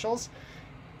the officials.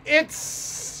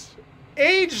 It's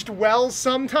aged well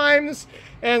sometimes,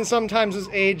 and sometimes is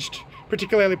aged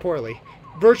particularly poorly.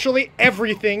 Virtually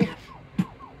everything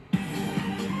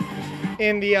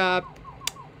in the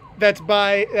that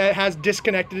has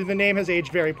disconnected in the name has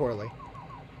aged very poorly.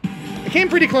 It came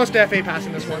pretty close to FA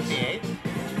passing this one. Except the 8.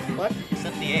 What?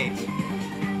 Except the 8.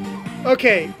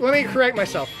 Okay, let me correct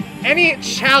myself. Any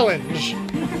challenge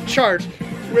chart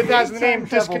with as the name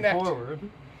disconnect.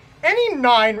 Any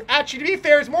 9, actually to be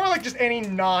fair, it's more like just any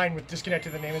 9 with disconnect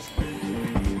to the name is.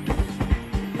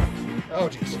 Oh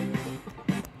jeez.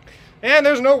 And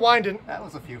there's no wind in. That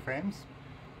was a few frames.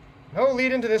 No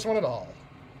lead into this one at all.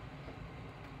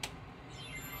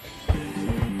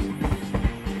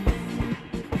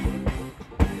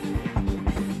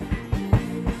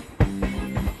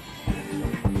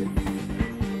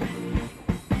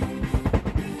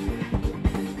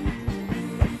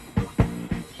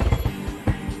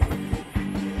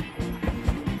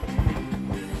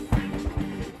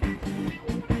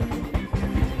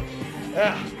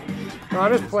 Yeah. No,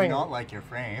 I'm just playing. Not like your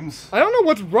frames. I don't know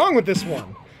what's wrong with this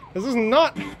one. This is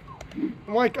not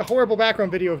like a horrible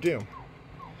background video of Doom.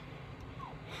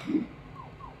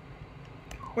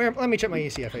 Where? Let me check my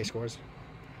ECFA scores.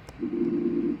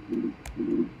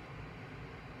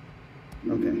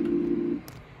 Okay.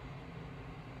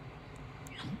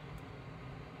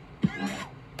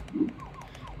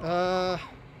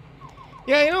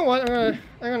 Yeah, you know what? I'm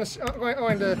going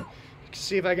to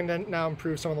see if I can then now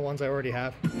improve some of the ones I already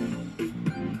have.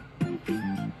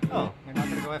 Oh, you're not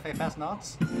gonna go FA fast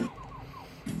knots?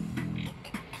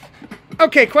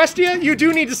 Okay, Questia, you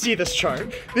do need to see this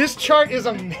chart. This chart is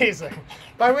amazing.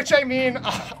 By which I mean,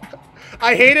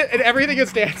 I hate it and everything it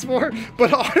stands for,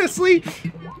 but honestly,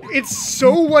 it's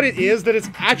so what it is that it's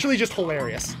actually just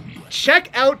hilarious.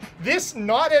 Check out this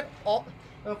not at all...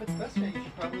 Well, if it's best yet, you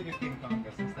should probably do King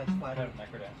Conga, since that's flat out a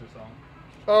Necrodancer song.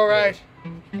 All right.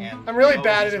 And I'm really we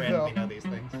bad always at it, though. randomly know these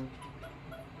things.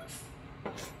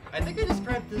 I think I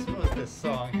described this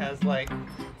song has like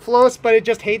Flows, but it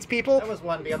just hates people. that was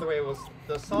one. The other way was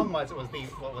the song was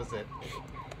what was it?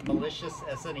 Malicious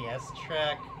SNES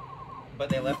track, but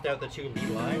they left out the 2 lead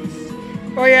lines.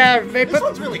 Oh yeah, they This put...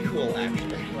 one's really cool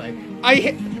actually. Like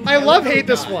I love how hate it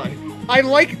this died. one. I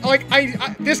like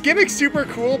this gimmick's super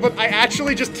cool, but I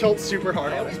actually just tilt super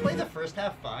hard I on always it. play the first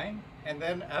half fine, and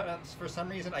then for some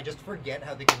reason I just forget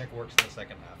how the gimmick works in the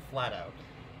second half, flat out.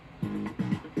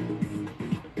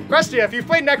 Questia, if you've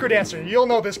played Necrodancer, you'll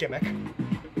know this gimmick. I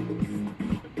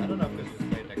don't know if this was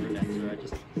played Necrodancer.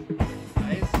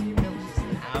 I assume he'll just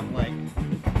have like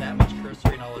that much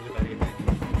cursory knowledge of anything.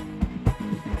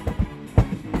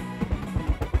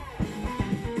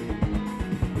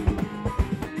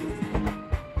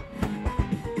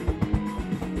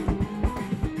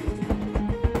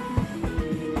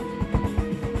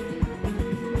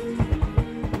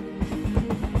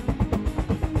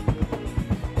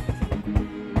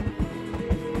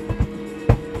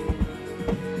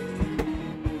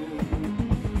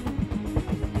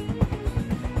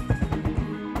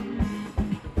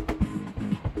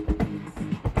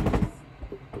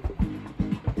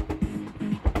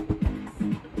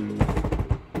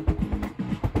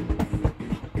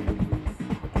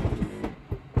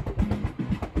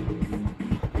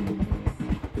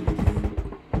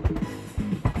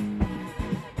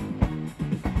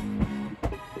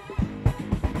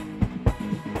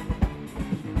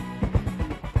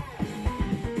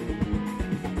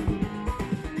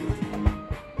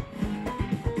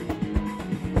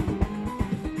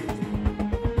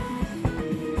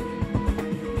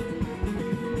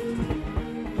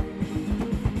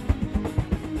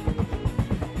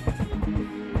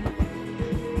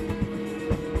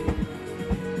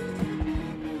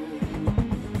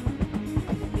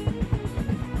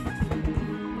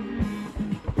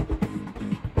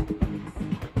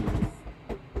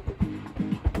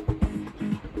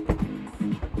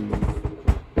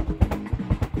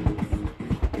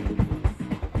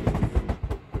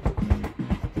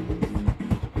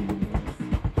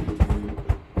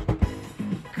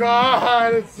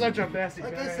 God, it's such a messy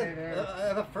Like I said,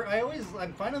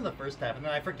 I'm fine in the first half, and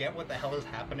then I forget what the hell is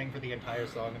happening for the entire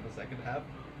song in the second half.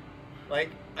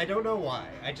 Like, I don't know why.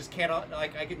 I just cannot,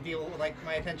 like, I can deal, like,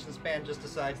 my attention span just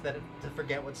decides that to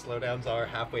forget what slowdowns are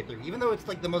halfway through, even though it's,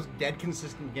 like, the most dead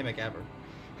consistent gimmick ever.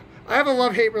 I have a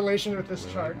love-hate relation with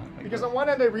this chart, because on one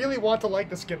hand, I really want to like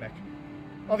this gimmick.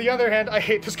 On the other hand, I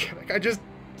hate this gimmick.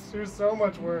 There's so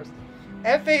much worse.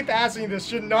 FA passing this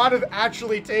should not have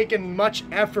actually taken much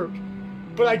effort,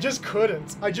 but I just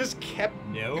couldn't. I just kept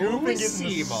goofing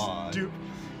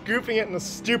it in the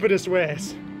stupidest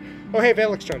ways. Oh, hey,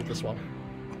 Valix started this one.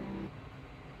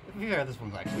 Yeah, this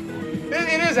one's actually cool.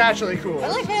 It is actually cool. I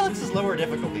like Valix's lower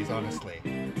difficulties, honestly.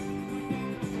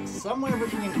 Somewhere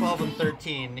between 12 and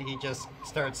 13, he just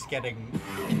starts getting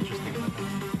interesting.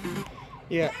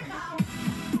 Yeah.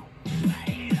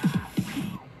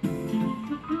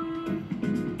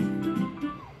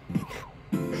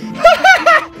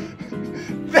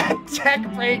 That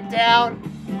tech breakdown!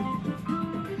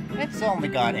 It's only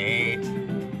got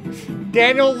 8.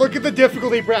 Daniel, look at the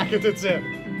difficulty bracket it's in.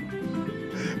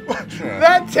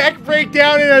 That tech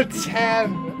breakdown in a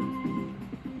 10.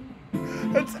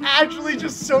 It's actually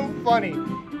just so funny.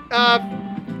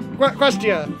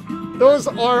 Question. Those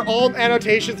are all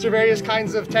annotations for various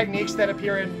kinds of techniques that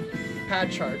appear in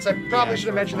pad charts. I probably should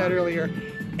have mentioned that earlier.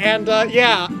 And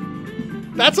yeah,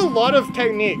 that's a lot of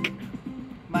technique.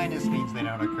 Minus means they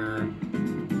don't occur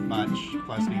much.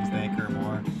 Plus means they occur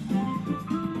more.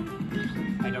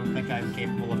 I don't think I'm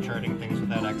capable of charting things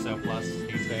without XO plus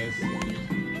these days.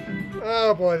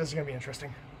 Oh boy, this is gonna be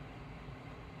interesting.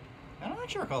 I don't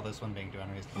actually recall this one being too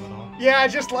unreasonable at all. Yeah,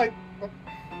 just like...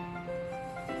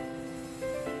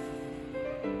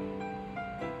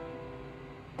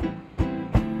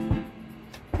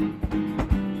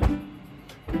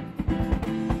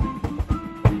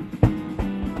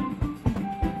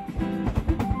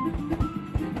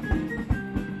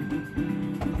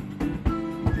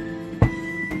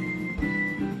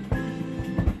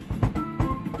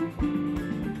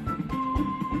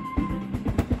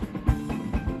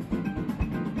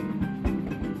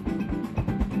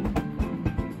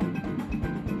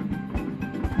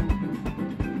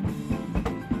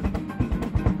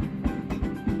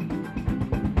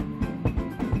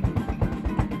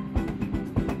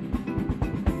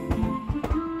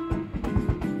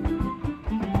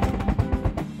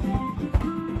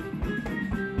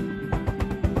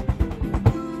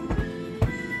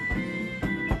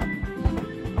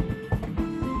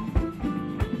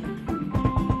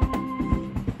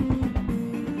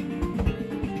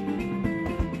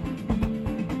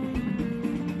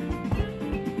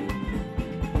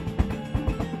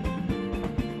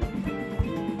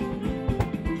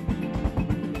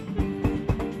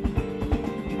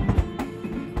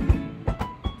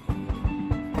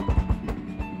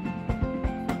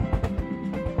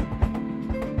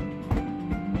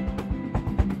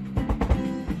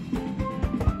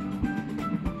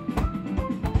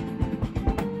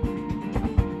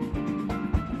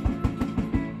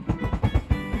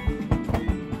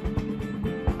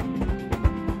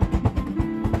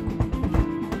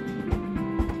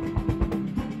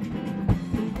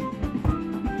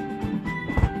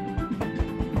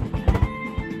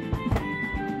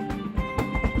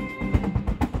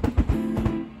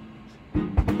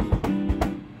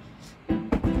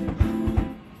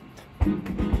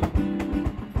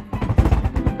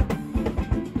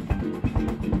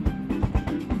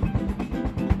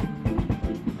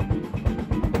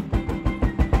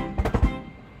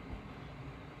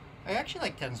 actually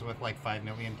like tens with like 5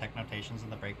 million tech notations in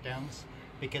the breakdowns,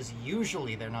 because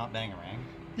usually they're not bangarang.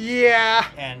 Yeah.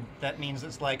 And that means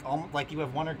it's like you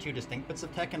have 1 or 2 distinct bits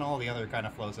of tech, and all the other kind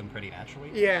of flows in pretty naturally.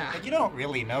 Yeah. Like you don't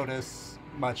really notice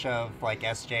much of like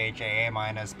SJ, JA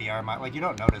minus, BR minus. Like you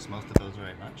don't notice most of those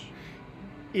very much.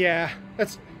 Yeah.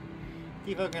 That's.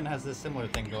 Evogan has this similar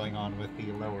thing going on with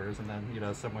the lowers, and then, you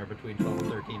know, somewhere between 12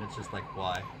 and 13, it's just like,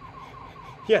 why?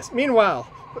 Yes, meanwhile,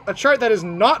 a chart that is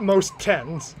not most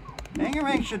 10s.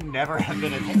 Bangarang should never have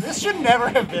been a 10. This should never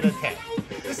have been a 10.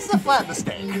 This is a flat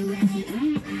mistake.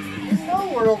 In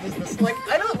no world is this, like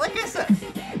I said,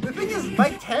 the thing is,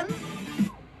 by 10,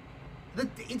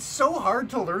 it's so hard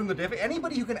to learn the diff.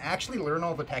 Anybody who can actually learn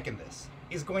all the tech in this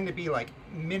is going to be, like,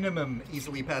 minimum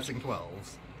easily passing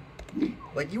 12s.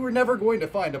 Like, you were never going to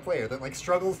find a player that, like,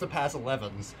 struggles to pass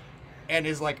 11s and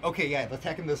is like, okay, yeah, the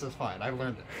tech in this is fine, I've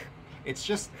learned it. It's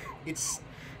just, it's,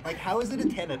 like, how is it a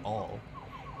 10 at all?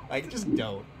 Like, just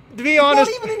don't. To be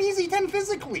honest... It's not even an easy 10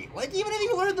 physically. Like, even if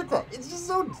you learn the crop, it's just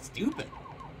so stupid.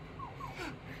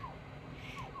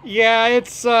 Yeah,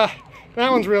 it's, that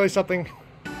one's really something.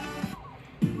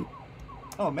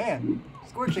 Oh man,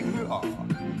 scorching moon. Aw.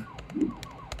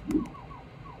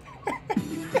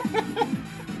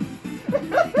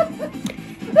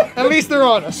 At least they're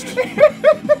honest.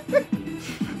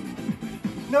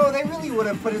 No, they really would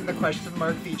have put in the question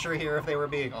mark feature here if they were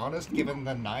being honest, given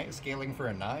the scaling for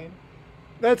a 9.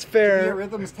 That's Your fair.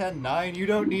 rhythm's 10, 9. You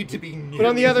don't need to be nearly But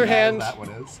on the other as bad hand- as that one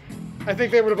is. I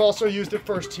think they would have also used it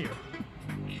first tier.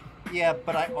 Yeah,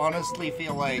 but I honestly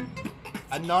feel like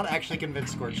I'm not actually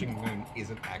convinced Scorching Moon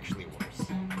isn't actually worse.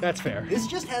 That's fair. This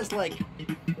just has like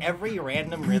every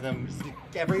random rhythm,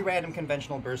 every random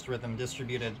conventional burst rhythm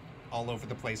distributed all over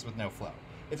the place with no flow.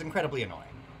 It's incredibly annoying.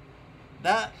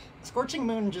 That Scorching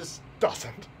Moon just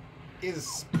Doesn't.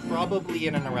 is probably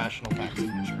in an irrational time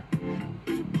signature.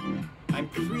 I'm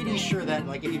pretty sure that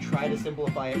like if you try to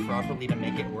simplify it properly to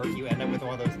make it work, you end up with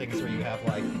one of those things where you have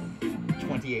like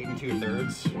 28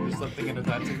 2/3 or something in a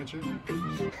time signature.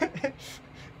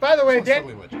 By the way, Sounds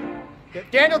totally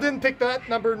legit. Daniel didn't pick that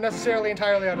number necessarily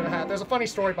entirely out of a hat. There's a funny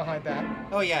story behind that.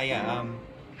 Oh yeah.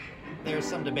 There's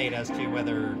some debate as to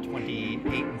whether 28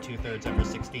 2/3 over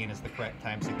 16 is the correct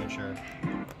time signature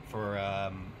for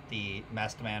the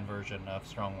Masked Man version of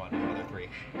Strong One or Other 3.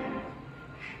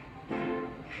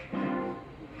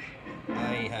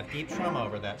 I have deep trauma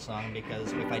over that song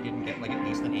because if I didn't get like at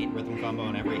least an 8 rhythm combo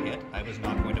on every hit, I was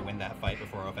not going to win that fight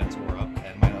before offense wore up,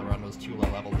 and my run was too low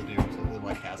level to do, so I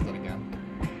like cast it again.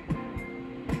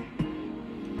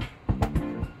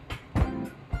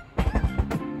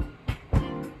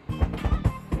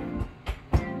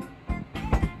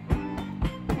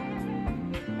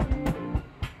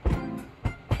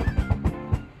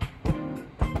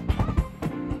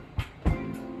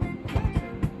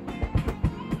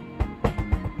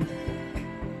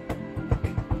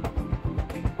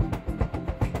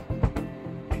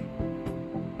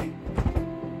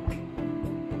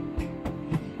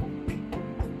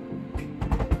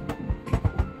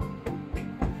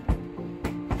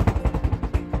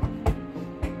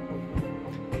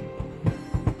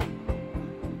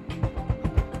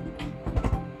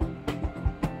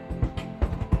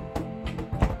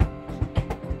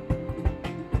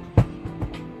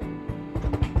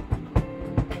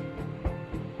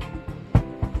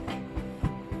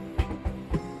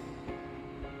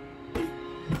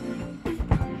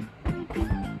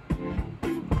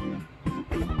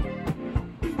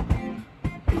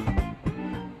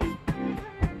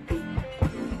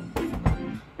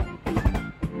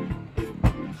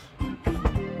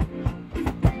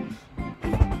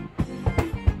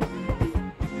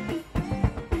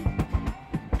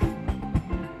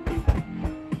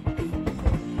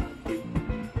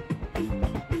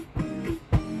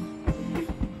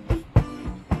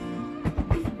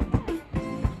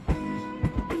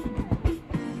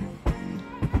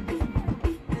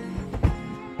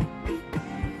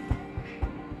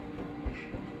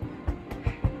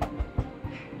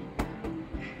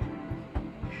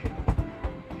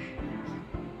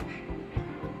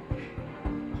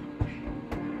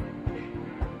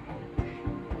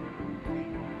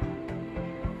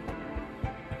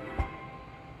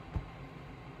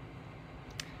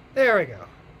 There we go.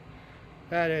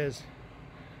 That is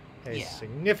a Yeah.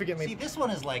 significantly... See, this one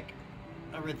is like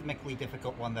a rhythmically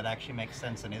difficult one that actually makes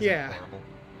sense and isn't Yeah. horrible.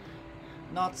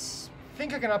 Knots I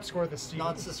think I can upscore this.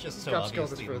 is just so upscale obviously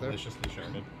this further. maliciously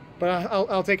sharded. But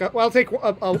I'll take an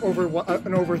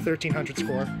over 1300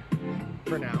 score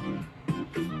for now.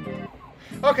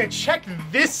 Okay, check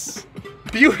this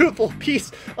beautiful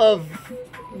piece of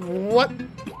what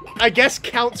I guess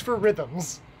counts for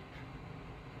rhythms.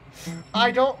 I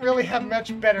don't really have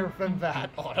much better than that,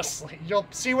 honestly. You'll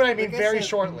see what I mean Like I very said,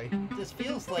 shortly. This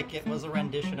feels like it was a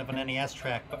rendition of an NES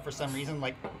track, but for some reason,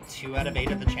 like 2 out of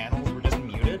 8 of the channels were just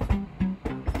muted.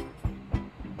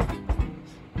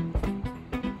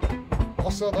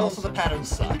 Also, Also, the patterns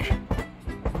suck.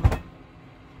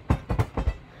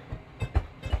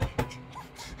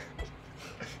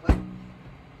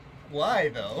 Why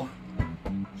though?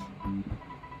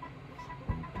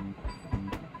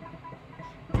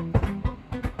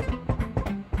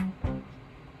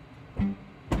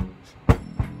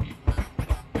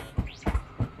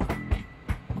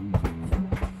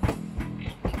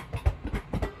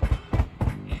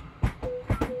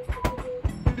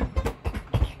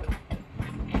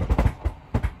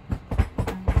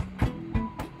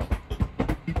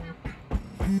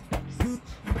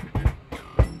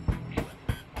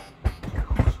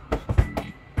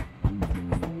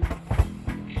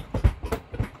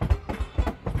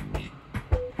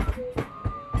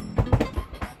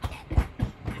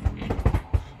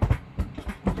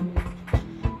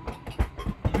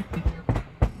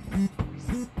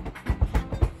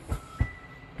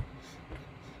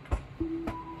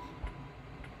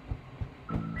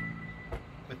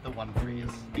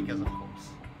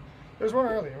 was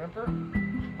one earlier,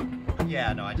 remember?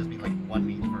 Yeah, no, I just mean like one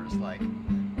meat first. Like,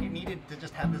 you needed to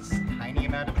just have this tiny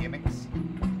amount of gimmicks.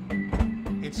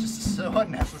 It's just so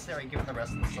unnecessary given the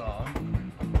rest of the song.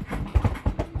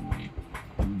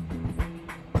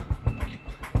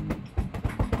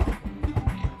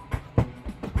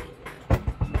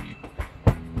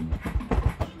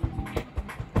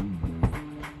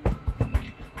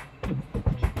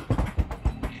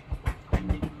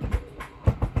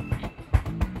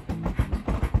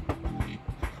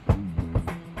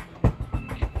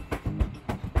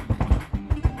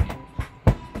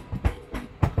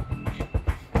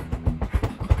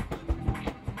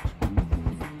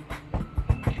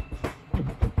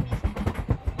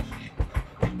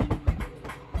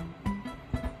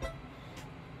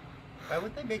 Why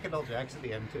would they make it all jacks at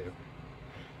the end too?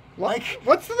 Like,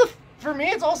 what's for me,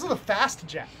 it's also the fast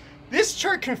jack. This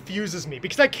chart confuses me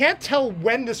because I can't tell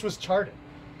when this was charted.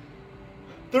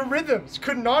 The rhythms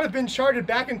could not have been charted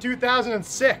back in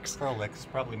 2006. Prolix,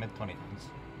 probably mid-2010s.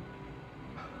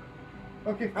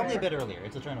 Okay, Probably fair. a bit earlier.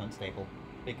 It's a tournament staple.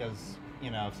 Because, you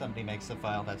know, if somebody makes a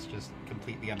file that's just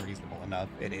completely unreasonable enough,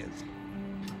 it is.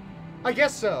 I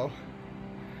guess so.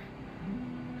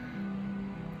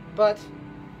 But,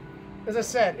 as I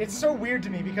said, it's so weird to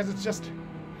me because it's just...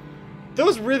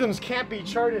 Those rhythms can't be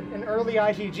charted in early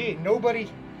ITG. Nobody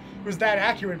was that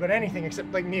accurate about anything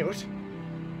except, like, Mute.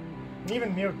 And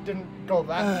even Mute didn't go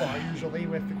that far, usually,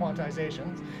 with the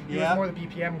quantizations. He was more the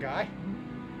BPM guy.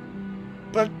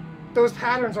 But those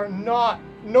patterns are not...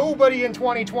 Nobody in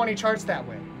 2020 charts that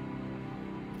way.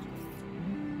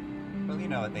 Well, you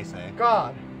know what they say.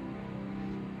 God.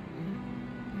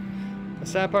 The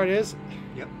sad part is,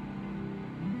 Yep.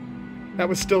 that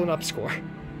was still an up score.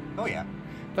 Oh, yeah.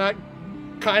 That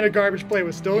kind of garbage play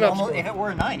was still an up score. If it were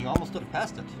a 9, you almost would have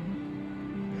passed it.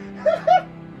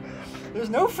 There's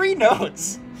no free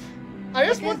notes. I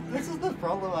just want... This is the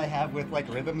problem I have with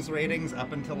like rhythms ratings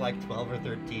up until like 12 or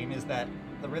 13 is that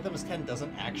the rhythms 10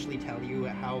 doesn't actually tell you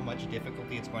how much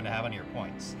difficulty it's going to have on your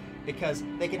points. Because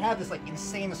they can have this like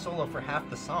insane solo for half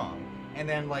the song and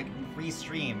then like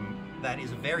restream that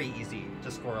is very easy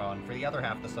to score on for the other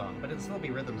half of the song, but it'll still be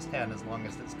rhythms 10 as long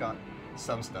as it's got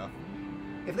some stuff.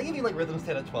 If they give you like rhythms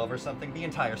 10 at 12 or something, the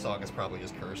entire song is probably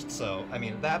just cursed. So, I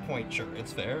mean, at that point, sure,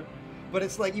 it's fair. But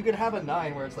it's like you could have a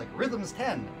 9 where it's like rhythms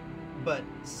 10, but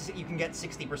you can get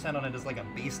 60% on it as like a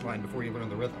baseline before you learn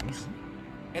the rhythms.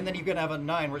 And then you can have a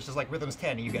 9 where it's just like rhythms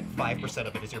 10 and you get 5%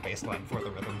 of it as your baseline for the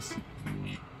rhythms.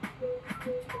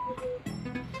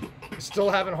 Still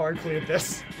haven't hard cleared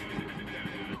this.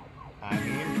 I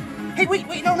mean... Hey,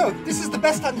 wait, no, this is the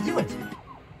best time to do it!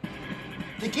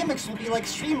 The gimmicks will be like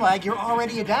Streamlag you're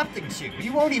already adapting to.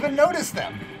 You won't even notice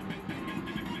them.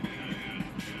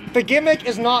 The gimmick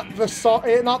is not the song,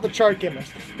 not the chart gimmick.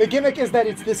 The gimmick is that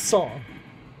it's this song.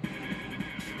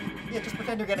 Yeah, just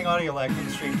pretend you're getting audio lag from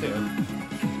the stream too.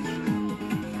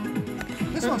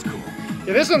 This one's cool.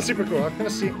 Yeah, this one's super cool. I'm gonna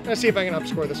see if I can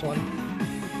upscore this one.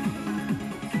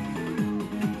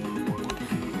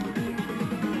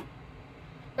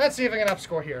 Let's see if I can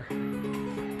upscore here.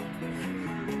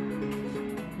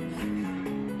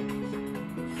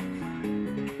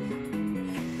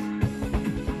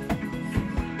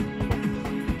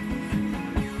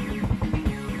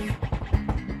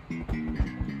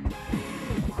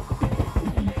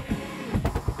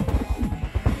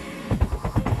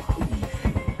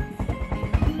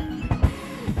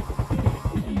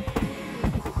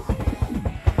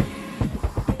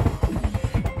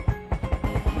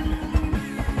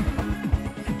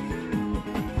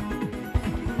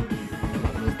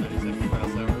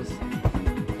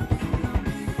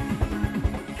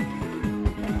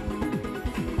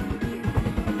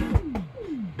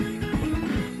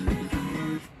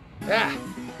 Ah!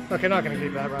 Okay, not gonna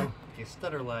keep that run. Okay,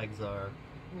 stutter lags are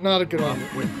Not a good one.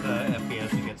 off with the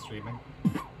FPS you get streaming.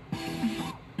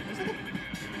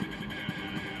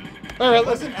 I Alright,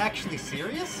 wasn't actually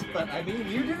serious, but I mean,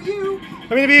 you do you.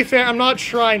 I mean, to be fair, I'm not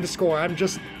trying to score. I'm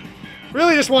just...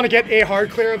 Really just want to get a hard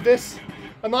clear of this.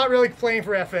 I'm not really playing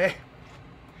for FA.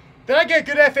 Did I get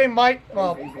good FA? Might...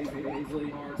 Well...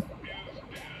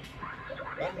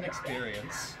 What an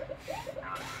experience.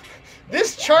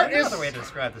 This chart There's is... another way to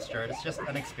describe this chart. It's just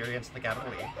an experience in the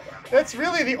capital E. That's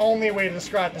really the only way to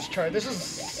describe this chart. This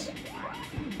is...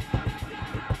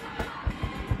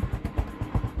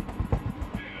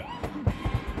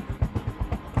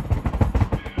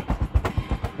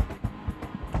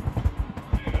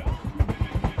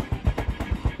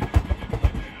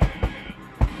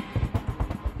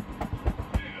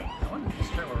 I want to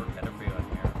just try to work better for you on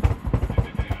here.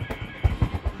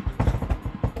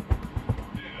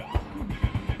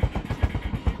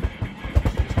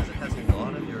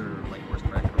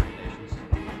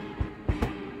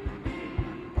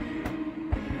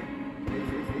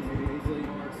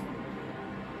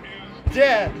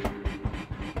 dead.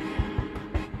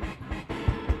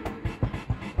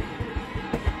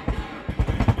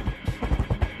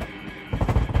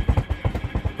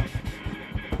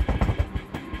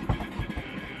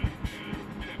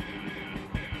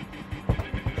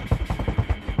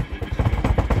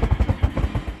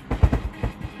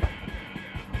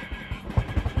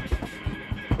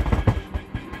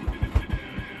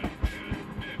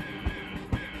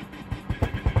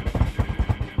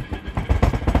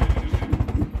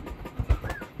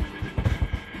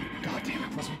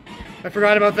 I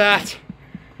forgot about that.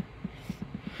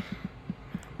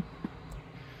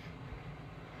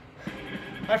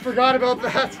 I forgot about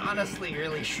that. Honestly,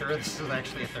 really sure this is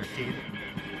actually a 13.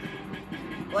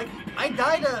 Like, I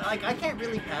died at, like, I can't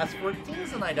really pass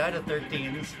 14s and I died at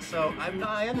 13s, so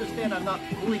I understand I'm not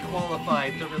fully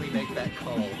qualified to really make that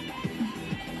call.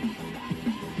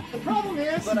 The problem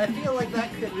is... But I feel like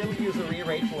that could really use a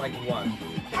re-rate to, like, 1.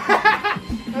 I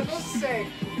was about to say,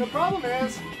 the problem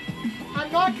is, I'm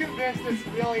not convinced it's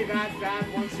really that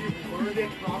bad once you've learned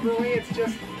it properly. It's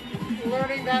just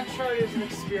learning that chart is an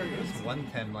experience. It's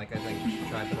 110, like I think you should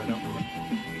try, but I don't remember.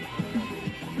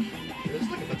 There's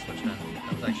like a good switch down.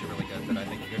 That was actually really good, but I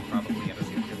think you could probably get a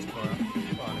super good score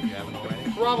on if you haven't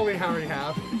already. Probably already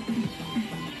have.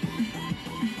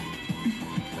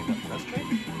 Like a frustrate?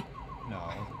 No.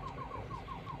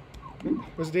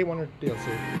 Was it day 1 or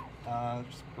DLC?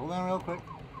 Just go down real quick,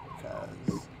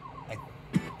 because I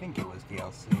think it was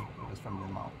DLC. It was from the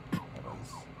It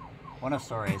was one of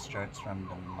Soray's charts from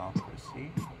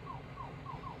Democracy.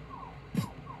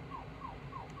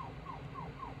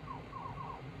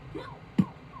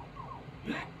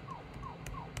 Yeah,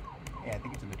 I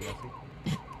think it's in the DLC.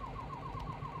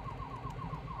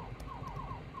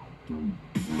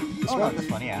 Oh, no, this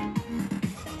one, yeah.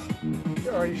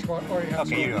 You already have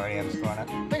Okay, scored. you already have scored it.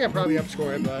 I think I probably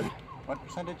upscored, but... What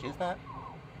percentage is that?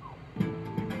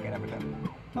 Get everything.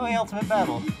 Oh, the ultimate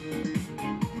battle.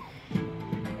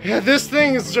 Yeah, this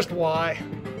thing is just why.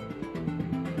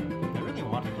 I really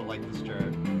wanted to like this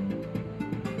chart.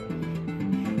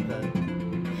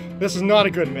 This is not a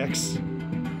good mix.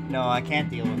 No, I can't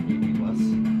deal with BB plus.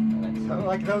 So,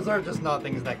 like, those are just not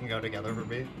things that can go together for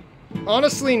me.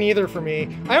 Honestly, neither for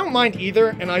me. I don't mind either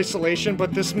in isolation,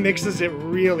 but this mixes it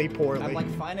really poorly. I'm like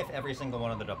fine if every single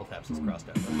one of the double taps is crossed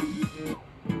over.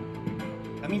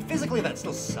 I mean, physically that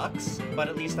still sucks, but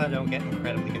at least I don't get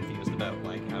incredibly confused about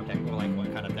like how tech or like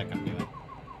what kind of tech I'm doing.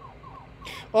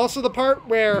 Also, the part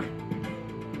where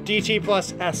DT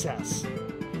plus SS.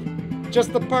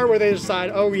 Just the part where they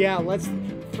decide, oh yeah, let's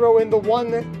throw in the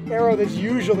one arrow that's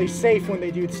usually safe when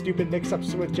they do stupid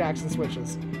mix-ups with Jackson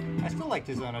switches. I still like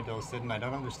to zone a Dulcid, and I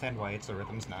don't understand why it's a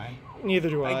Rhythms 9. Neither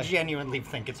do I. I genuinely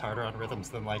think it's harder on Rhythms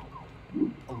than, like,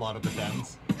 a lot of the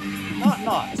 10s. Not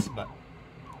knots, but...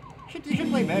 You should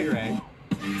play Mega Ray.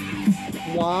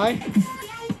 Why?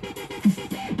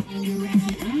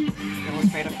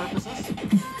 Illustrative purposes?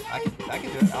 I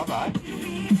can do it, I'll buy.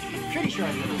 I'm pretty sure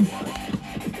I literally want it.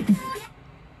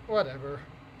 Whatever.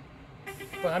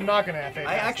 But I'm not gonna have faith.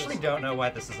 I actually don't know why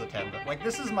this is a 10, but, like,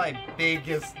 this is my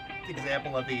biggest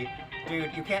example of the,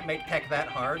 dude, you can't make tech that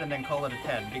hard and then call it a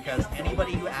 10, because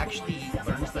anybody who actually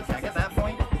learns the tech at that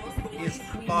point is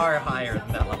far higher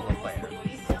than that level of player.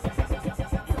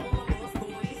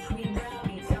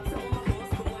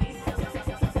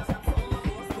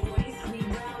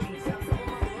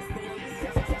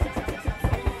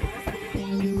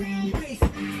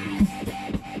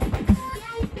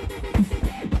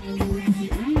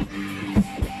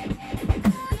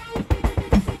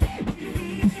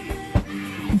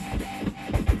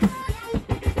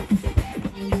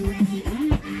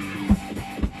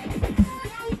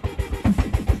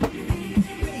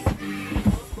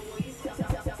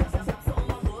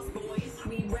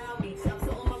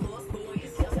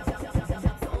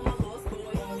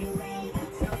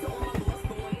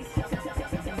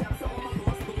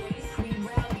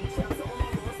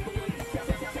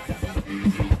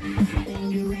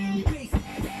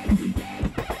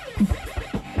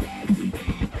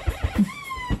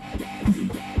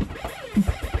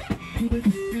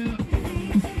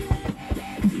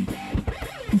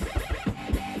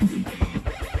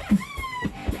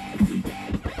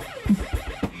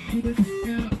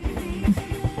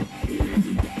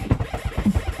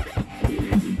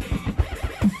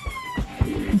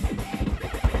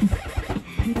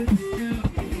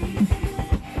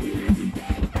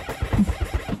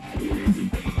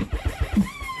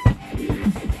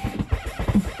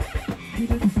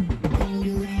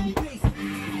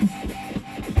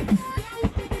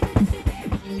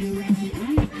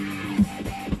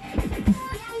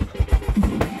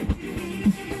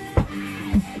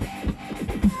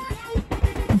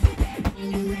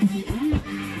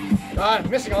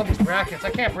 missing all these brackets. I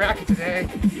can't bracket today.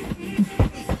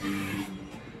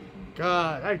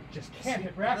 God, I just can't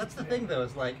hit brackets. That's the today. thing, though,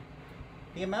 is like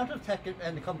the amount of tech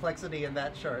and complexity in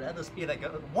that chart and the speed I go.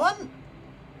 One,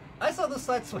 I saw the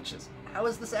side switches. How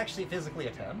is this actually physically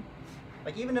a 10?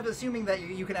 Like, even if assuming that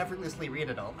you can effortlessly read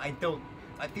it all, I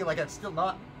feel like that's still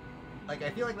not. Like, I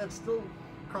feel like that's still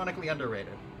chronically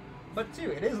underrated. But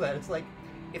two, it is that. It's like,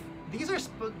 if these are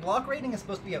block rating is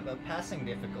supposed to be a passing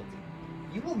difficulty,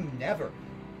 you will never,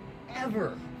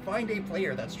 ever find a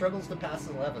player that struggles to pass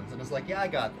 11s and is like, yeah, I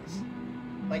got this.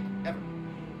 Like, ever.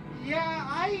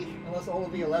 Yeah, Unless all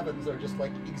of the 11s are just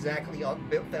like exactly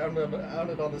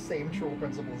founded on the same troll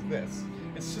principle as this.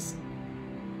 It's just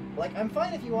like, I'm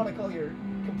fine if you want to call your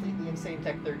completely insane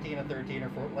tech 13 a 13 or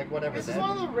 4, like whatever. This is one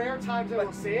of the rare times I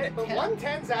will see it, but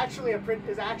 110 is actually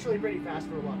pretty fast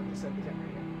for a lot of the 710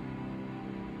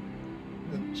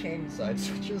 rating. The chain side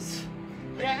switches.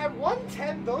 Yeah, at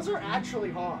 110, those are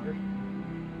actually hard.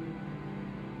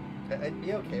 I'd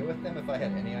be okay with them if I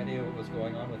had any idea what was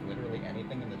going on with literally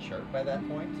anything in the chart by that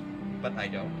point, but I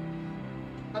don't.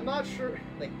 I'm not sure.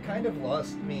 They kind of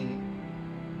lost me.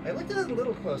 I looked at it a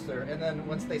little closer, and then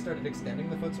once they started extending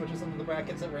the foot switches into the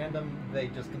brackets at random, they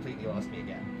just completely lost me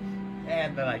again.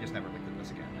 And then I just never looked at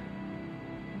this again.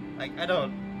 Like, I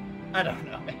don't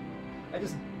know, man.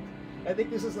 I think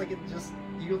this is like,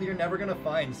 you're never gonna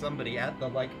find somebody at the,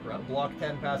 like, block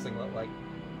 10 passing, like,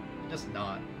 just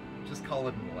not. Just call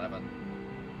it an 11.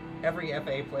 Every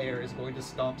FA player is going to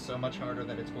stomp so much harder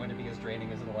that it's going to be as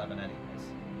draining as an 11 anyways.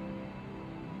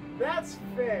 That's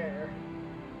fair.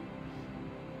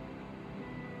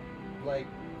 Like,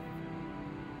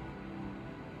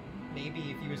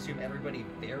 maybe if you assume everybody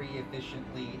very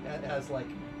efficiently has, like,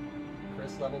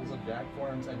 Chris levels of jack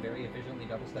forms and very efficiently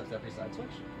double steps every side switch.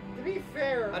 To be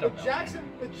fair, I the don't know.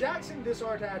 Jackson this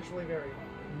aren't actually very hard.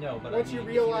 No, but Once I mean, you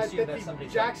realize if you assume that the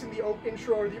somebody's Jackson, the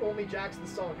intro, are the only Jackson the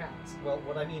song has. Well,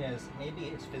 what I mean is, maybe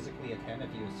it's physically a 10 if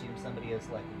you assume somebody has,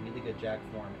 like, really good jack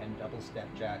form and double step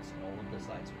jacks in all of the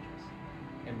side switches.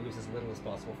 And moves as little as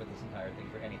possible for this entire thing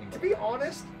for anything. To be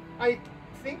honest, I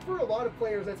think for a lot of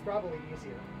players that's probably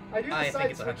easier. I think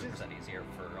it's 100% switches. easier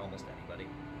for almost anybody.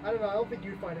 I don't know, I don't think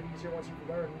you'd find it easier once you've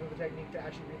learned the technique to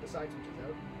actually read the side switches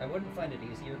out. I wouldn't find it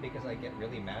easier because I get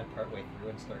really mad partway through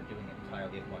and start doing it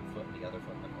entirely with one foot and the other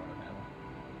foot in the corner panel.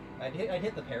 I'd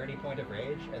hit the parity point of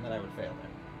rage, and then I would fail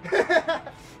there.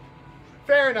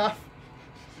 Fair enough.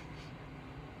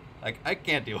 Like, I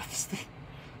can't deal with this thing.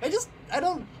 I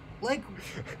don't, like...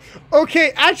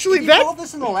 Okay, actually, if you call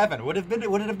this an 11, would it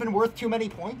have been worth too many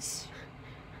points?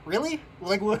 Really?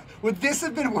 Like, would this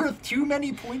have been worth too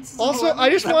many points? Also, I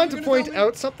just wanted to point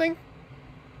out something.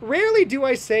 Rarely do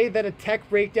I say that a tech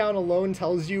breakdown alone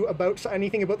tells you about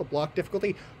anything about the block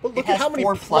difficulty, but look at how many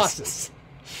pluses.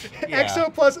 Yeah.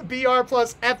 EXO plus, BR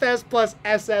plus, FS plus,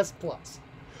 SS plus.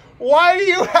 Why do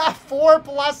you have 4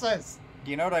 pluses? Do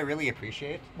you know what I really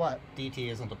appreciate? What? DT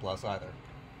isn't a plus either.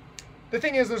 The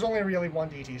thing is, there's only really one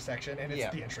DT section, and it's Yeah.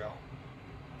 the intro.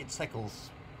 It cycles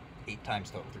 8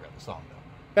 times total throughout the song, though.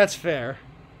 That's fair.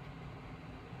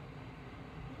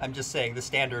 I'm just saying the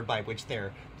standard by which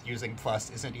they're using plus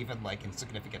isn't even, like,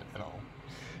 insignificant at all.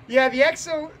 Yeah, the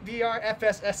EXO, BR,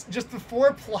 FSS, just the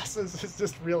 4 pluses is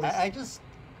just really... I just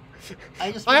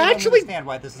really actually don't understand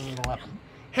why this isn't an 11.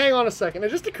 Hang on a second, it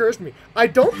just occurs to me. I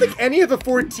don't think any of the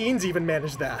 14s even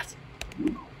managed that.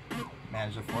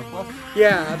 Manage a 4 plus?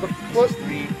 Yeah, the plus...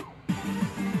 3.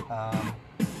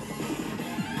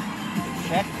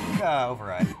 Check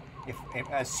override. If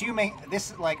assuming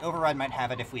this, like, override might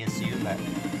have it if we assume that.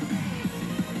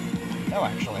 Oh,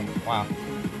 actually, wow.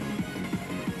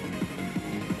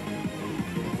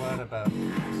 What about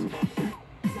this?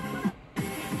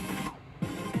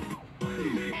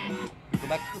 Go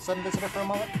back to the sudden visitor for a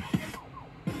moment.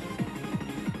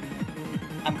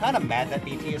 I'm kind of mad that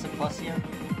BT isn't plus here.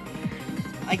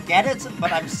 I get it,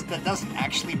 but that doesn't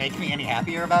actually make me any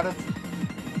happier about it.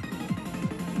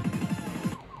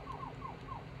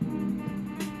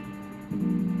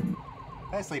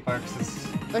 Hi, Sleep Parks.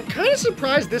 I'm kind of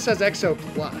surprised this has EXO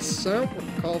plus. I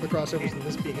don't recall the crossovers in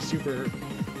this being super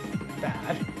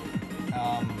bad.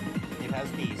 It has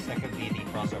the second the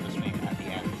crossover stream at the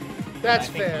end. That's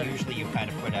and I think fair. Usually you kind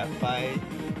of quit out by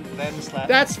then /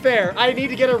 That's fair. I need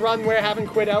to get a run where I haven't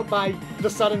quit out by the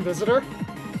Sudden Visitor.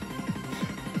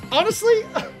 Honestly,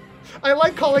 I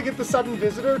like calling it the Sudden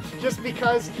Visitor just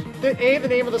because the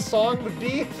name of the song would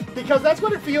be, because that's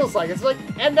what it feels like. It's like,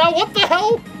 and now what the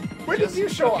hell? Where did you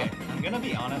show up? I'm gonna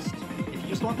be honest. If you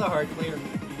just want the hard clear,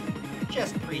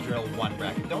 just pre-drill one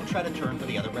bracket. Don't try to turn for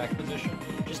the other bracket position.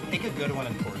 Just pick a good one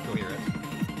and chord coherent.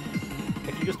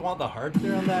 if you just want the hard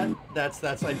clear on that, that's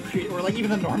I'm pretty, or like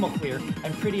even the normal clear,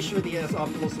 I'm pretty sure the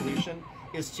optimal solution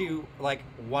is to like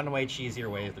one-way cheese your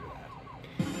way through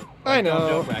that. Like, I know.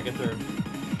 Don't bracket third.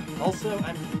 Also,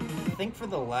 I think for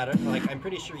the ladder, like I'm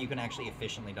pretty sure you can actually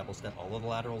efficiently double step all of the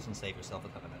laterals and save yourself a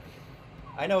ton of energy.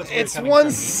 I know it's weird It's coming from me.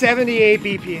 178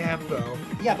 BPM though.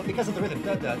 Yeah, but because of the rhythm,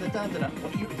 da da da da da da.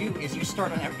 What you do is you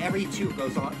start on every two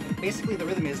goes on. Basically, the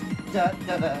rhythm is da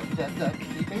da da da da.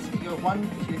 You basically go 1,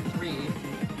 2, 3,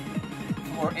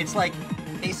 4. It's like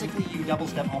basically you double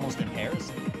step almost in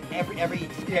pairs. Every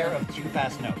pair of two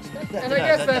fast notes. And I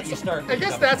guess that's you start. I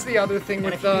guess that's the other thing And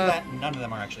with if you do the. that, none of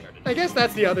them are actually hard to do. I guess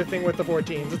that's the other thing with the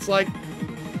 14s. It's like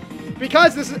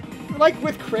because this is like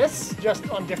with Chris, just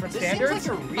on different This seems standards.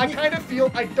 like a really- I kind of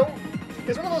feel I don't.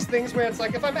 It's one of those things where it's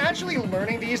like if I'm actually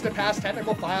learning these to pass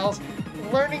technical files,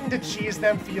 learning to cheese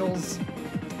them feels.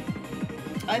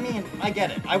 I mean, I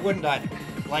get it. I wouldn't either.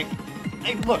 Like,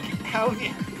 look, how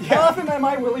often am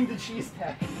I willing to cheese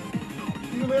tech?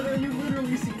 You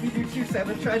literally see me do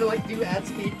 2.7, try to like do add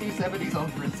speed 270s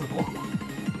on principle,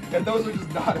 and those are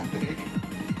just not a thing.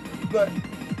 But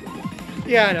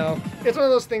Yeah, I know. It's one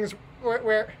of those things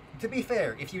where to be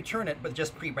fair, if you turn it but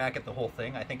just pre-bracket the whole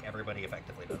thing, I think everybody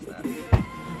effectively does that.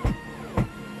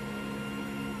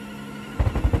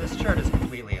 This chart is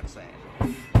completely insane.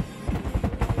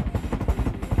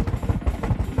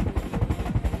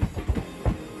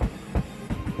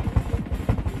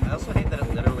 I also hate that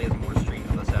it literally has more stream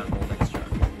than the sound voltage chart.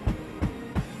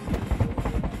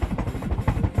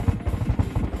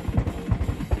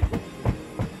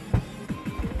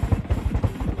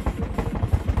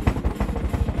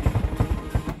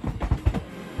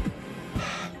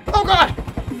 oh god.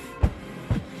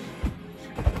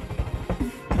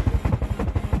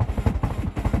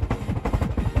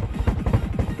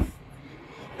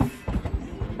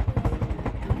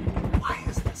 Why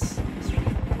is this?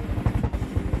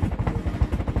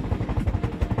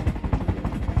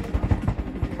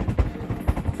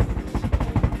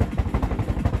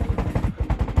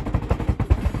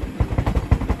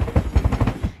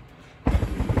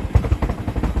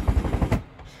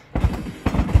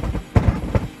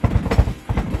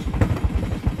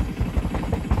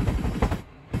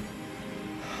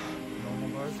 Normal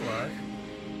bars live.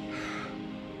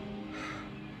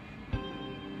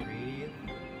 Breathe.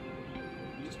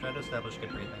 Just try to establish good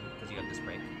breathing because you have this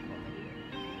break.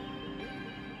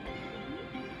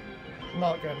 I'm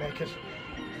not gonna make it.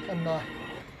 I'm not.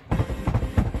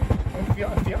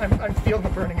 I'm feeling the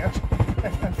burning out.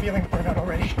 I'm feeling the burnout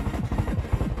already.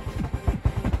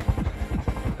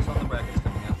 Focus on the brackets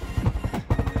coming up.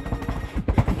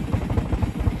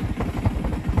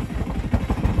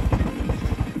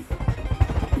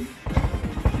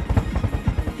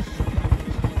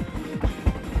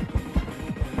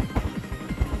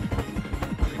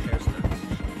 Repair steps.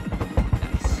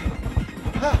 Yes.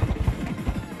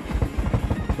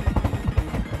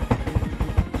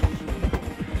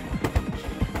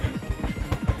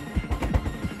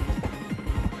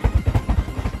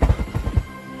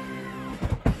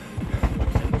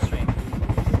 Simple stream.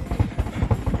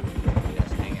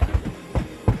 Yes, hang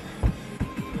in.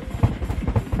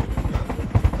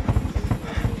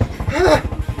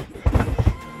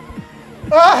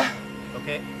 Ah!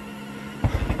 Okay.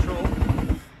 In control.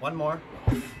 One more.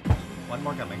 One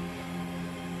more coming.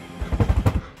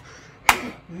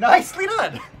 Nicely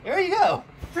done! There you go.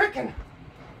 Frickin'!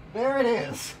 There it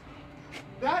is.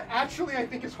 That actually I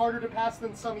think is harder to pass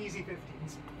than some easy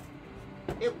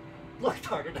 15s. It looked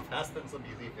harder to pass than some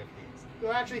easy 15s.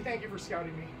 Well, actually, thank you for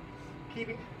scouting me.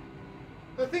 Keeping.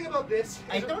 The thing about this is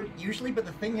I don't usually, but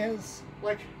the thing is,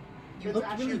 like. you it's looked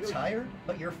actually really tired,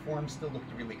 but your form still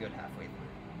looked really good halfway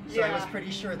through. So I was Yeah.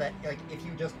 pretty sure that like if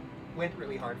you just went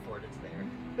really hard for it, it's there.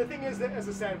 The thing is that, as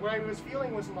I said, what I was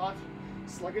feeling was not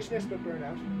sluggishness but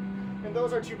burnout, and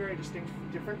those are two very distinct,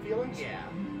 different feelings. Yeah.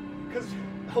 Because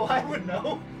Oh, I would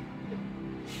know.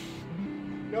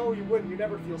 no, you wouldn't. You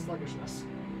never feel sluggishness.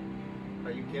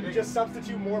 Are you You kidding? just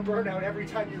substitute more burnout every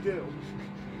time you do.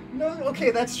 No,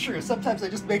 okay, that's true. Sometimes I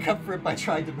just make up for it by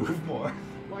trying to move more.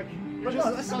 Like you But just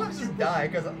no, I sometimes just die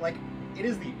because like it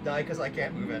is the die because I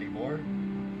can't move anymore.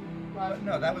 But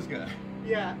no, that was good.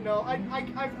 Yeah, no, I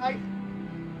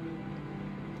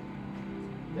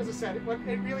as I said, it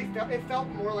really felt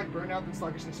more like burnout than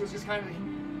sluggishness. It was just kind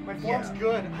of, my form's Yeah.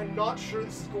 good. I'm not sure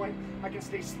this is going, I can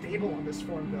stay stable on this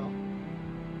form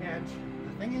though. And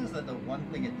The thing is that the one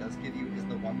thing it does give you is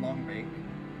the one long break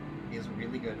is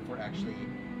really good for actually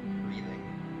breathing,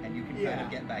 and you can kind Yeah. of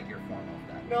get back your form off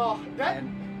that. no, that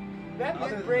And that other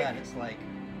mid than break. that, it's like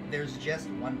there's just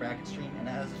one bracket stream, and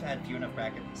it has had few enough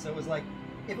brackets, so it was like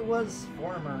If it was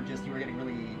form or just you were getting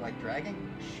really, like, dragging,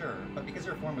 sure. But because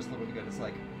your form was still really good, it's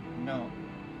like, no,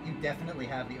 you definitely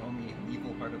have the only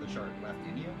lethal part of the shark left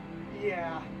in you.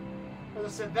 Yeah. As I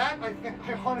said, that I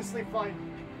honestly find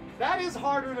that is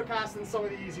harder to pass than some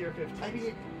of the easier 15s. I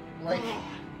mean, like,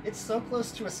 it's so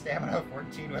close to a stamina of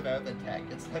 14 without the tech.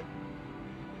 It's like,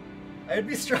 I'd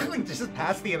be struggling to just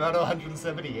pass the amount of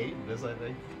 178 in this, I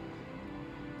think.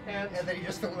 And then you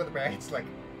just fill it with brackets, like...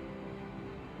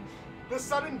 The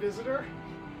sudden visitor.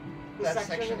 That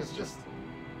section is just...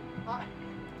 God.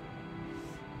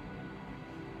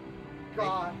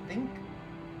 I think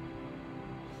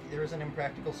there is an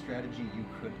impractical strategy you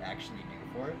could actually do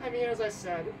for it. I mean, as I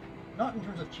said... Not in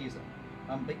terms of cheesing.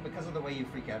 But because of the way you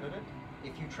freak out at it,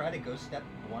 if you try to go step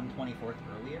 1/24th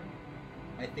earlier,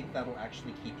 I think that'll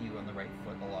actually keep you on the right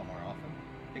foot a lot more often.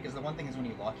 Because the one thing is when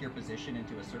you lock your position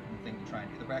into a certain thing to try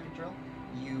and do the bracket drill,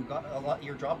 you got a lot.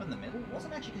 Your drop in the middle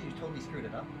wasn't actually because you totally screwed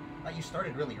it up. You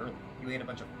started really early. You ate a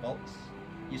bunch of faults.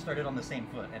 You started on the same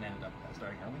foot and ended up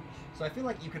starting early. So I feel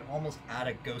like you could almost add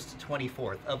a ghost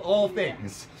 24th of all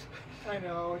things. I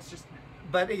know, it's just...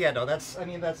 But yeah, no, that's, I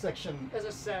mean, that section... As I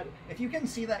said... If you can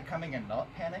see that coming and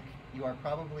not panic, you are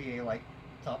probably a, like,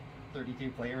 top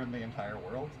 32 player in the entire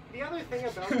world. The other thing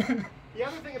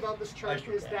about this chart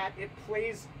is that it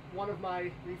plays one of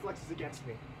my reflexes against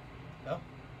me. Oh?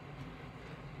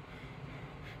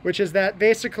 Which is that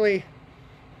basically...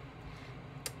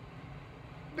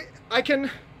 I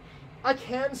can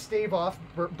stave off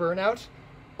burnout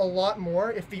a lot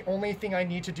more if the only thing I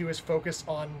need to do is focus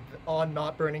on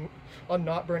not burning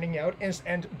out,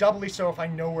 and doubly so if I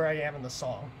know where I am in the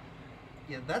song.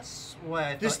 Yeah, that's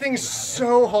why I this thing's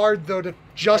so hard though to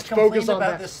just focus on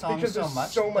about that this song because so there's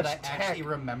much so much that I tech. actually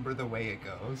remember the way it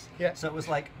goes. Yeah. So it was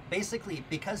like basically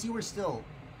because you were still.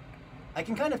 I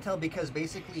can kind of tell because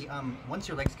basically once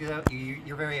your legs get out,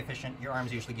 you're very efficient. Your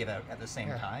arms usually give out at the same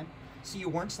time. So you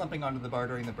weren't slumping onto the bar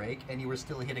during the break, and you were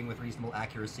still hitting with reasonable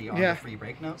accuracy on the free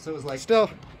break note. So it was like... Still.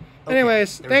 Okay,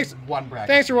 anyways, thanks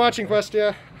for watching, right?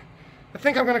 Questia. I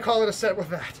think I'm going to call it a set with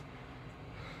that.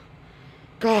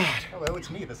 God. Hello, it's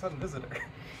me, the sudden visitor.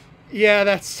 Yeah,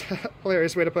 that's a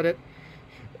hilarious way to put it.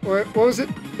 Or what was it?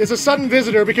 It's a sudden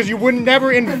visitor because you would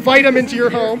never invite him into your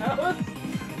home.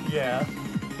 Yeah.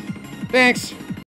 Thanks.